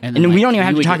 Right, and then we don't even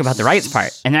have to talk about the rights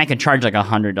part, and then I could charge like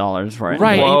 $100 for it.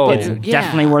 Right, it's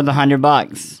definitely worth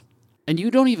 $100. And you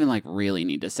don't even like really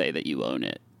need to say that you own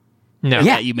it. No,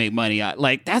 Yeah. That you make money on.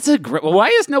 Like, that's a great.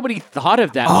 Why has nobody thought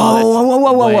of that?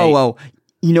 Whoa.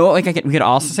 You know what? We could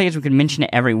also say is we could mention it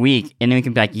every week, and then we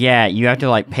could be like, yeah, you have to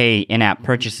like pay in-app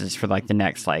purchases for like the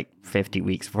next like 50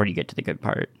 weeks before you get to the good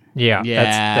part. Yeah,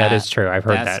 that is true. I've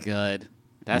heard that. That's good.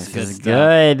 That's This good is stuff.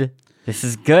 good. This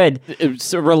is good.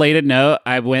 So, related note,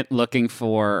 I went looking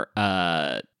for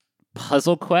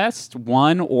Puzzle Quest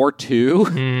 1 or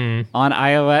 2 on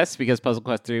iOS because Puzzle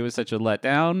Quest 3 was such a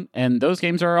letdown, and those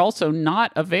games are also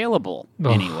not available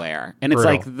anywhere. And it's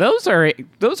like those are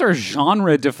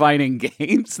genre-defining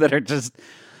games that are just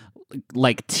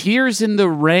like tears in the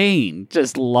rain,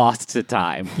 just lost to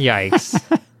time. Yikes.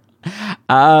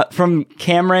 From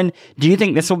Cameron, do you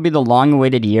think this will be the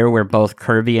long-awaited year where both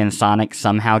Kirby and Sonic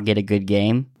somehow get a good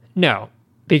game? No,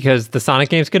 because the Sonic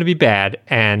game's going to be bad,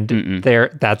 and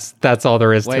that's all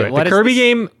there is to it. The Kirby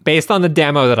game, based on the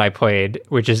demo that I played,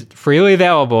 which is freely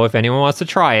available if anyone wants to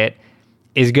try it,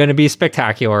 is going to be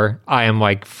spectacular. I am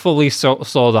like fully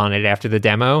sold on it after the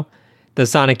demo. The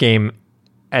Sonic game,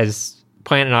 as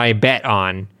Plant and I bet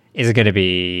on, is going to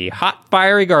be hot,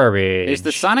 fiery garbage. Is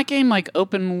the Sonic game like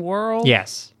open world?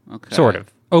 Yes. Okay. Sort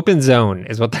of. Open zone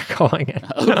is what they're calling it.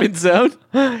 Open zone?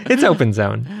 It's open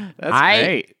zone. That's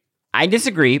great. I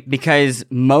disagree because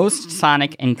most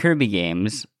Sonic and Kirby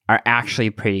games are actually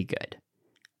pretty good.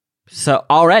 So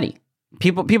already,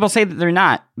 people say that they're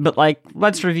not, but like,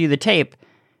 let's review the tape.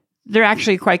 They're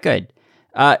actually quite good.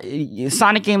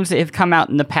 Sonic games that have come out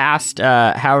in the past,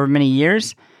 however many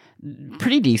years,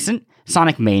 pretty decent.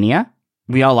 Sonic Mania,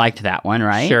 we all liked that one,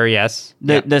 right? Sure, yes.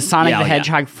 The Sonic the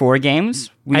Hedgehog 4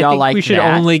 games, we all liked that. We should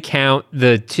only count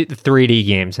the 3D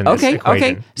games in this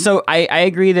equation. Okay. So I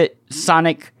agree that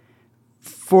Sonic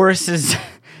Forces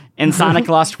and Sonic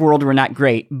Lost World were not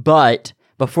great, but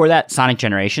before that, Sonic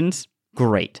Generations,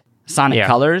 great. Sonic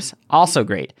Colors, also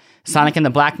great. Sonic and the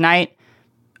Black Knight,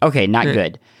 okay, not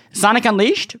good. Sonic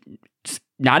Unleashed,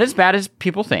 not as bad as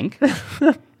people think.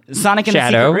 Sonic and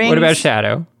Shadow. the Secret Rings. What about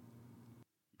Shadow?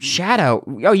 Shadow.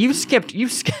 Oh, you skipped.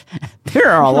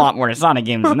 There are a lot more Sonic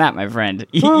games than that, my friend.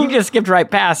 You just skipped right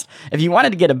past. If you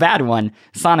wanted to get a bad one,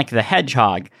 Sonic the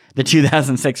Hedgehog, the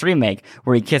 2006 remake,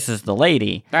 where he kisses the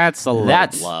lady. That's a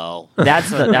little low. That's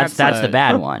the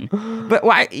bad one. But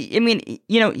why? I mean,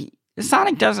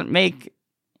 Sonic doesn't make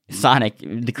Sonic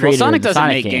the creator. Sonic of the doesn't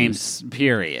Sonic make games.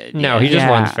 Period. No, he just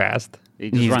runs fast. He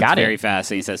just runs very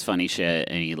fast, and he says funny shit,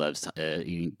 and he loves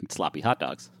eating sloppy hot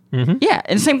dogs. Mm-hmm. Yeah,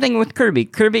 and same thing with Kirby.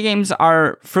 Kirby games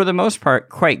are, for the most part,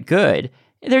 quite good.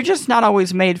 They're just not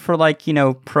always made for,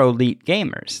 pro elite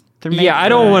gamers. I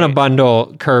don't want to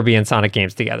bundle Kirby and Sonic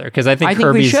games together, because I think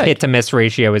Kirby's hit-to-miss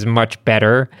ratio is much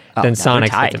better than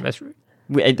Sonic's hit-to-miss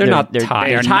ratio. They're not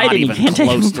tied. They're tied, and you can't take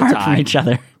them apart from each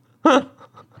other.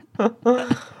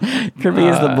 Kirby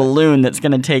is the balloon that's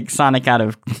going to take Sonic out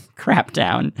of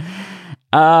Craptown.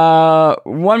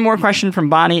 One more question from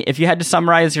Bonnie. If you had to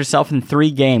summarize yourself in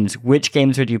 3 games, which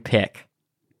games would you pick?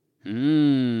 I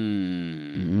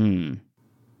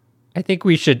think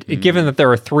we should, given that there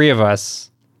are 3 of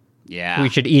us, we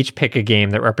should each pick a game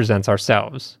that represents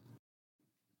ourselves.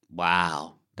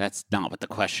 Wow. That's not what the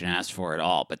question asked for at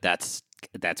all, but that's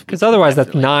because otherwise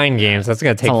that's 9 games. That's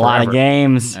going to take a forever. lot of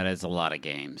games. That is a lot of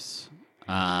games.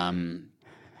 I'm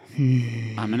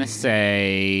going to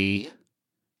say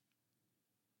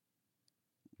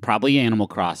probably Animal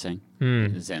Crossing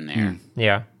is in there.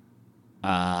 Yeah.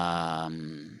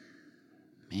 Man,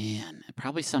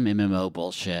 probably some MMO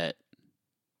bullshit.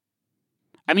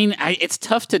 I mean, it's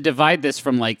tough to divide this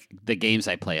from the games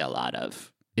I play a lot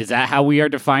of. Is that how we are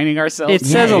defining ourselves? It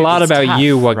says a lot about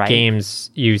you what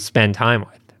games you spend time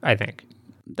with, I think.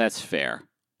 That's fair.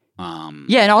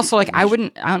 Yeah, and also I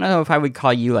don't know if I would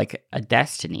call you a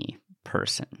Destiny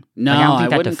person. No, I don't think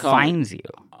that wouldn't defines you.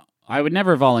 I would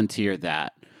never volunteer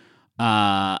that.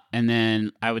 And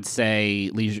then I would say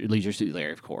Leisure Suit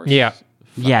Larry, of course. Yeah.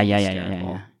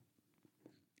 Yeah.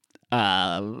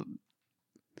 I'm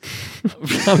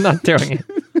not doing it.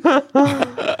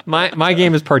 My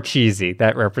game is Parcheesi.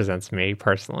 That represents me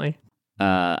personally.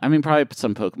 I mean, probably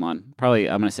some Pokemon. Probably,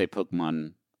 I'm going to say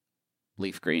Pokemon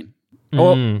Leaf Green.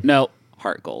 Oh, no,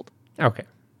 Heart Gold. Okay.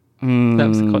 That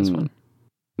was a close one.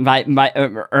 My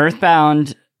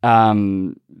Earthbound,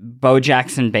 Bo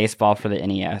Jackson Baseball for the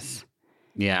NES.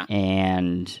 Yeah.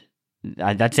 And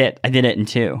that's it. I did it in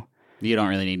 2. You don't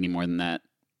really need any more than that.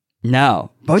 No.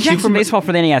 Bo Jackson Baseball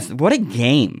for the NES. What a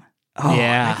game. Oh,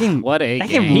 yeah, what a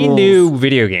game. He knew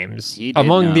video games.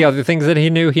 Among the other things that he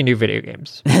knew video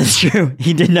games. That's true.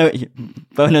 He did know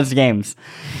Bo knows games.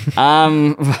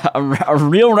 A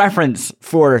real reference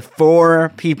for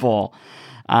 4 people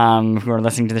who are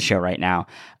listening to the show right now.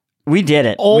 We did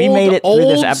it. We made it through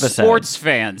this episode. Sports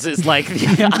fans is like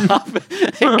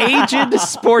aged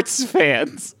sports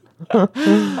fans.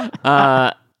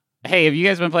 Hey, have you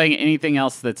guys been playing anything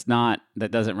else that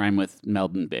doesn't rhyme with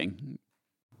Meldon Bing?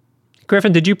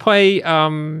 Griffin, did you play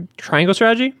Triangle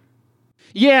Strategy?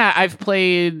 Yeah, I've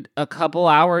played a couple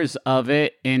hours of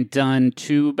it and done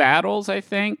 2 battles, I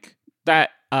think. That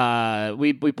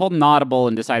we pulled an audible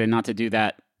and decided not to do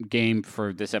that game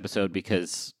for this episode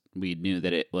because we knew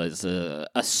that it was a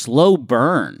slow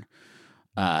burn,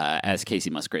 as Casey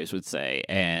Musgraves would say.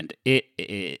 And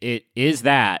it is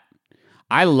that.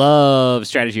 I love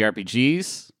strategy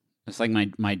RPGs. It's like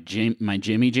my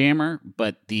Jimmy Jammer,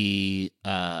 but the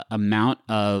amount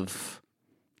of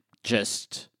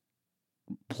just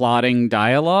plotting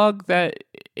dialogue that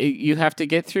you have to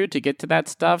get through to get to that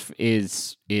stuff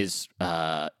is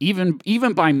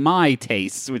even by my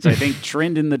tastes, which I think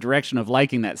trend in the direction of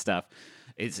liking that stuff,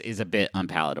 is a bit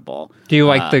unpalatable. Do you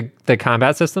like the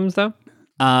combat systems though?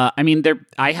 I mean,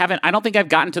 I don't think I've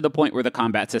gotten to the point where the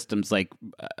combat systems like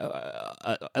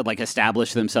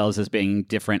establish themselves as being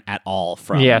different at all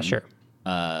from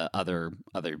other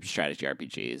strategy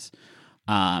RPGs.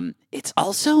 It's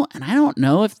also, and I don't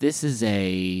know if this is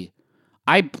I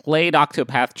played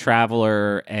Octopath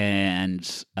Traveler and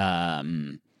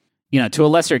to a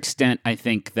lesser extent, I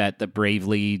think that the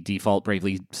Bravely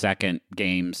 2nd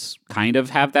games kind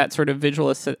of have that sort of visual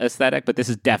aesthetic, but this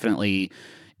is definitely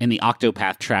in the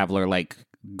Octopath Traveler, like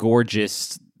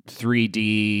gorgeous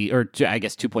 3D or I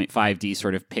guess 2.5D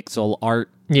sort of pixel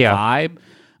art vibe.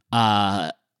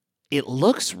 It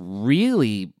looks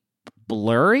really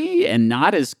blurry and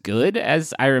not as good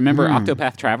as I remember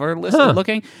Octopath Traveler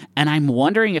looking. And I'm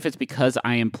wondering if it's because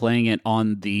I am playing it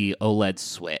on the OLED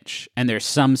Switch and there's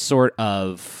some sort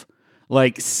of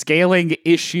like scaling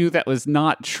issue that was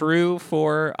not true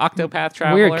for Octopath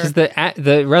Traveler. Weird, because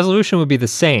the resolution would be the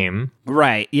same,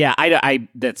 right? Yeah, I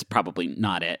that's probably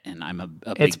not it, and I'm a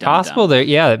big it's possible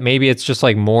that maybe it's just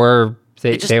like more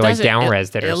they like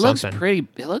down-resed it or something.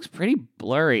 It looks pretty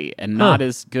blurry and not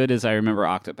as good as I remember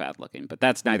Octopath looking, but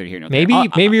that's neither here nor there.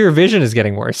 Maybe your vision is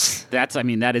getting worse. That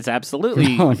is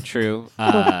absolutely true.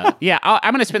 I'm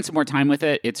going to spend some more time with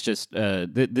it. It's just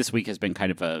this week has been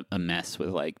kind of a mess with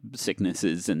like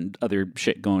sicknesses and other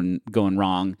shit going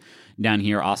wrong down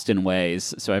here Austin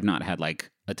ways, so I've not had like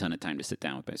a ton of time to sit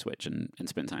down with my Switch and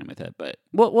spend time with it, but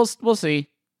we'll see.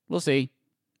 We'll see.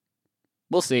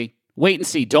 Wait and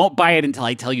see. Don't buy it until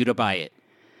I tell you to buy it.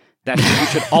 You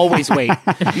should always wait.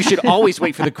 You should always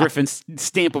wait for the Griffin's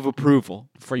stamp of approval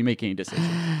before you make any decision.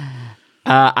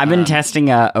 I've been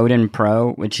testing Odin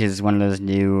Pro, which is one of those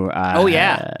new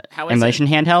emulation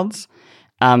handhelds.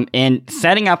 And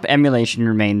setting up emulation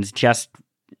remains just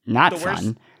not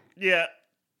fun. Yeah.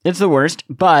 It's the worst,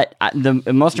 but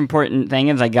the most important thing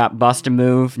is I got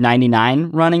Bust-A-Move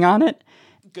 99 running on it.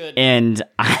 Good. And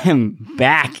I am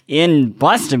back in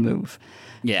Bust-A-Move.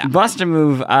 Yeah.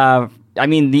 Bust-A-Move,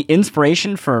 the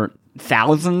inspiration for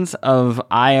thousands of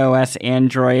iOS,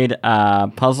 Android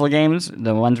puzzle games,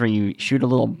 the ones where you shoot a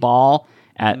little ball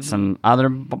at some other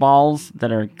balls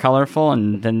that are colorful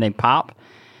and then they pop.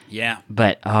 Yeah.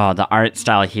 But, the art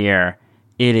style here,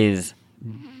 it is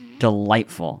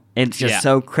delightful. It's just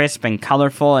so crisp and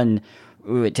colorful, and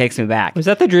it takes me back. Was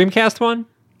that the Dreamcast one?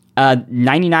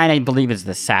 99, I believe, is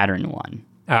the Saturn one.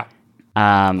 Oh.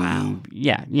 Wow.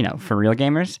 Yeah, for real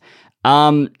gamers.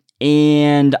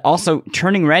 And also,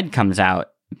 Turning Red comes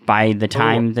out by the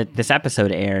time that this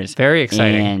episode airs. Very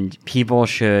exciting. And people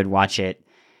should watch it.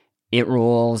 It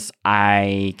rules.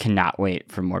 I cannot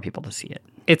wait for more people to see it.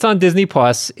 It's on Disney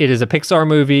Plus. It is a Pixar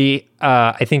movie.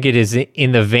 I think it is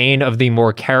in the vein of the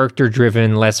more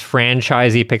character-driven, less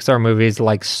franchisey Pixar movies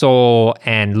like Soul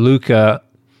and Luca.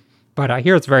 But I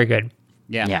hear it's very good.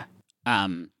 Yeah.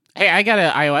 Hey, I got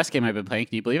an iOS game I've been playing.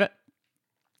 Can you believe it?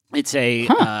 It's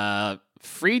a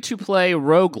free-to-play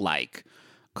roguelike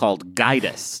called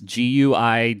Guidus,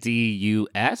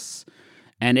 Guidus.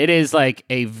 And it is like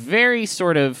a very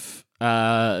sort of,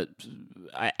 at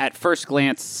first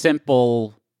glance,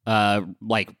 simple,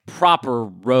 like proper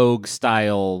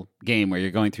rogue-style game where you're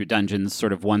going through dungeons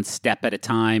sort of one step at a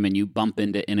time and you bump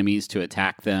into enemies to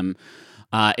attack them.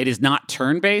 It is not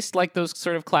turn-based like those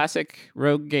sort of classic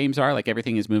Rogue games are. Like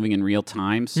everything is moving in real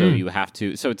time, so you have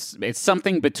to. So it's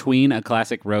something between a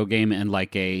classic Rogue game and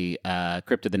like a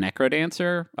Crypt of the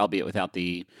Necrodancer, albeit without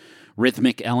the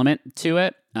rhythmic element to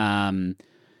it.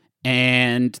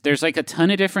 And there's like a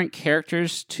ton of different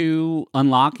characters to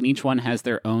unlock, and each one has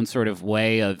their own sort of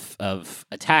way of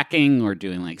attacking or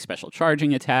doing like special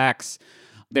charging attacks.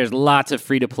 There's lots of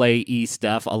free-to-play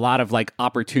stuff, a lot of like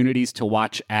opportunities to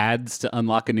watch ads to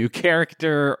unlock a new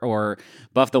character or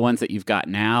buff the ones that you've got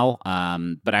now.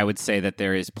 But I would say that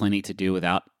there is plenty to do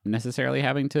without necessarily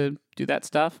having to do that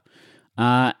stuff.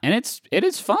 And it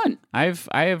is fun. I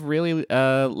have really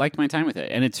liked my time with it,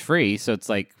 and it's free, so it's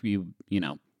like you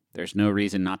know, there's no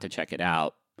reason not to check it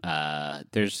out.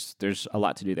 There's a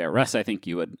lot to do there. Russ, I think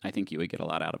you would get a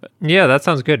lot out of it. Yeah, that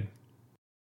sounds good.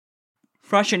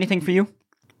 Frush, anything for you?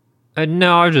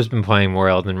 No, I've just been playing more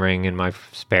Elden Ring in my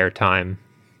spare time.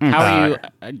 How are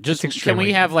you? Can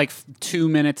we have like 2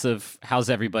 minutes of how's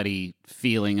everybody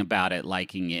feeling about it,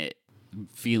 liking it,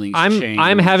 feelings change?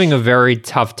 I'm having a very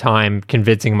tough time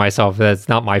convincing myself that it's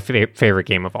not my favorite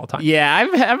game of all time. Yeah,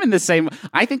 I'm in the same.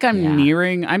 I think I'm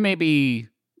nearing. I may be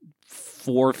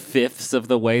 4/5 of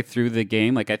the way through the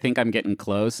game. Like I think I'm getting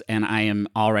close, and I am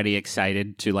already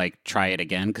excited to like try it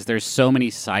again because there's so many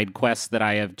side quests that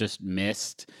I have just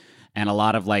missed. And a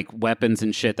lot of like weapons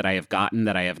and shit that I have gotten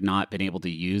that I have not been able to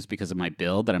use because of my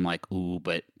build that I'm like, ooh,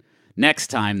 but next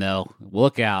time though,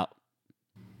 look out.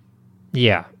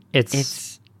 Yeah,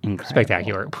 it's incredible.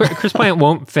 Spectacular. Chris Plant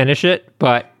won't finish it,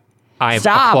 but I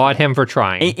applaud him for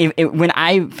trying. When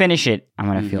I finish it, I'm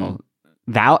going to feel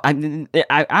I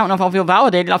don't know if I'll feel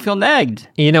validated. I'll feel negged.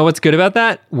 You know what's good about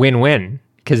that? Win-win.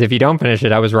 Because if you don't finish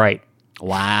it, I was right.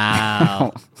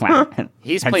 Wow. Wow.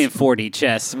 He's playing 4D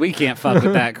chess. We can't fuck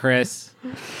with that, Chris.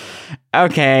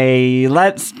 Okay,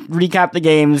 let's recap the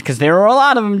games because there were a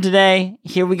lot of them today.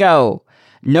 Here we go.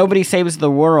 Nobody Saves the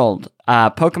World.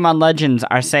 Pokemon Legends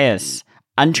Arceus.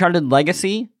 Uncharted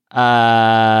Legacy.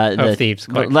 Of Thieves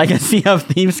Collection. Legacy of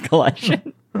Thieves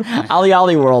Collection.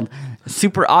 Ollie World.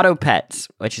 Super Auto Pets,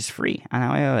 which is free on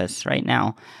iOS right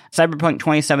now. Cyberpunk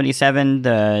 2077,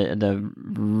 the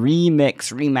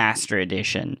remaster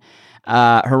edition.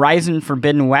 Horizon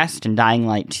Forbidden West and Dying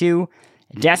Light 2.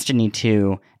 Destiny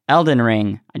 2. Elden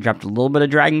Ring. I dropped a little bit of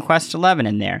Dragon Quest 11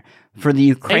 in there. For the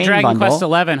Ukraine Dragon bundle, Quest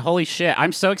 11, holy shit.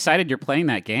 I'm so excited you're playing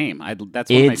that game. That's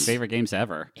one of my favorite games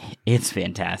ever. It's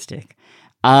fantastic.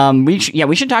 We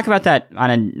should talk about that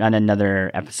on another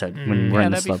episode when we're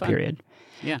in the slow period.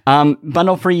 Yeah.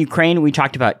 Bundle for Ukraine, we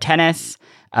talked about tennis,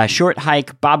 Short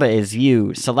Hike, Baba Is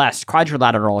You, Celeste,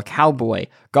 Quadrilateral, Cowboy,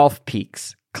 Golf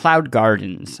Peaks, Cloud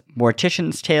Gardens,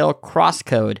 Mortician's Tale,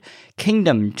 Crosscode,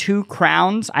 Kingdom, Two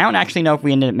Crowns. I don't actually know if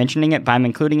we ended up mentioning it, but I'm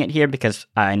including it here because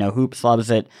I know Hoops loves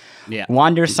it. Yeah.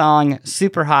 Wander Song,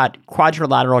 Super Hot,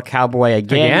 Quadrilateral Cowboy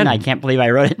again. I can't believe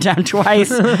I wrote it down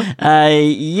twice.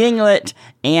 Yinglet,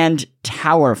 and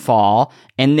Towerfall.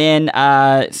 And then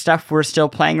stuff we're still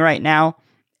playing right now.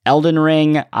 Elden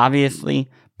Ring, obviously.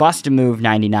 Bust a Move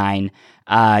 99.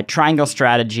 Triangle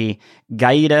Strategy.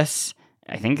 Gaius,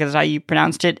 I think is how you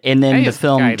pronounced it. And then the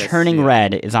film Turning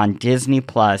Red is on Disney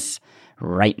Plus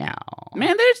right now.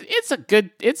 Man,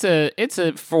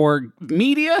 it's for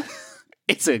media,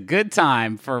 it's a good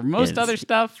time. For most other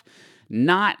stuff,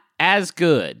 not as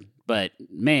good. But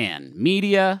man,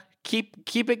 media, keep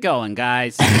it going,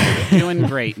 guys. You're doing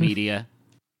great, media.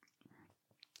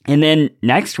 And then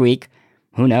next week,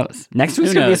 who knows? Next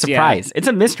week's going to be a surprise. Yeah. It's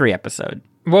a mystery episode.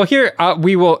 Well, here,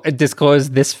 we will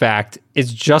disclose this fact.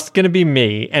 It's just going to be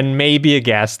me and maybe a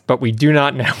guest, but we do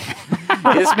not know.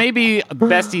 This may be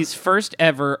Bestie's first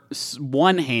ever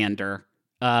one-hander.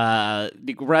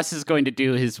 Russ is going to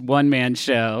do his one-man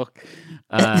show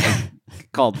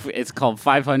called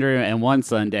 501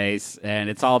 Sundays, and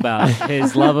it's all about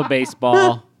his love of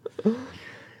baseball.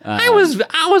 I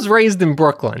was raised in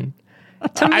Brooklyn.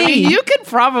 To me, I mean, you could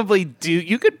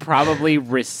probably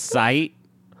recite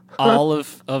all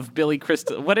of Billy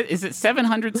Crystal. What is it?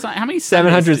 700? How many?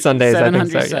 700 Sundays.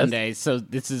 700 Sundays. Yes. So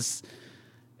this is,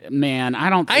 man. I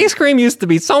don't. Ice cream used to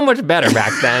be so much better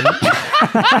back then.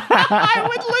 I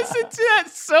would listen to that.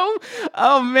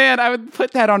 Oh man, I would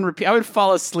put that on repeat. I would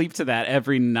fall asleep to that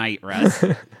every night, Russ.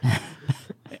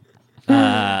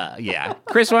 Yeah,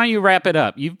 Chris, why don't you wrap it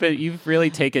up? You've really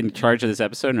taken charge of this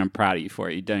episode, and I'm proud of you for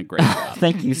it. You've done a great job.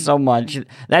 Thank you so much.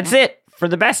 That's it for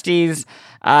the besties.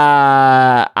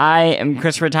 I am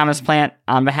Christopher Thomas Plant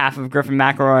on behalf of Griffin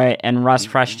McElroy and Russ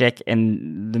Frushtick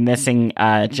and the missing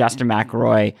Justin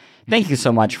McElroy. Thank you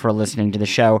so much for listening to the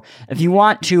show. If you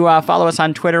want to follow us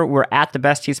on Twitter, we're at the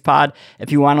Besties Pod.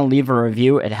 If you want to leave a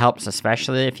review, it helps,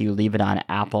 especially if you leave it on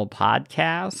Apple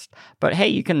Podcast. But hey,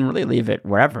 you can really leave it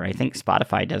wherever. I think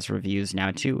Spotify does reviews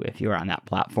now too, if you're on that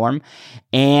platform.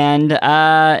 And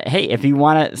hey, if you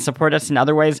want to support us in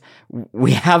other ways,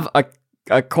 we have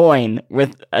a coin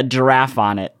with a giraffe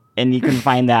on it, and you can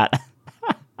find that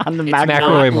on the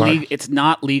McElroy mark. It's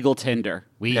not legal Tinder.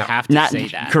 We have to say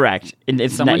that. Correct.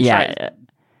 It's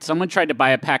someone tried to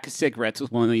buy a pack of cigarettes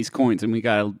with one of these coins, and we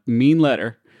got a mean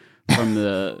letter from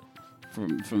the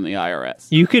from the IRS.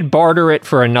 You could barter it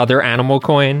for another animal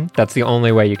coin. That's the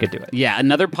only way you could do it. Yeah,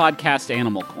 another podcast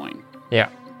animal coin. Yeah.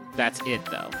 That's it,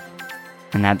 though.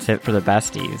 And that's it for the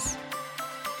Besties.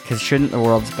 Because shouldn't the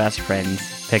world's best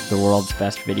friends pick the world's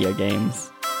best video games?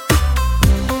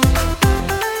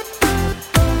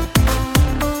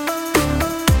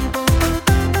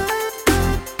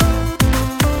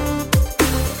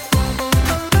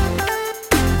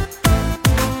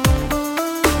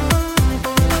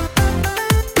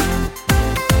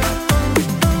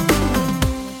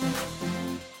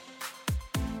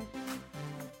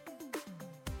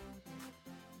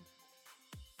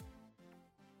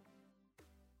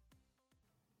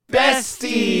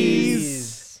 Besties!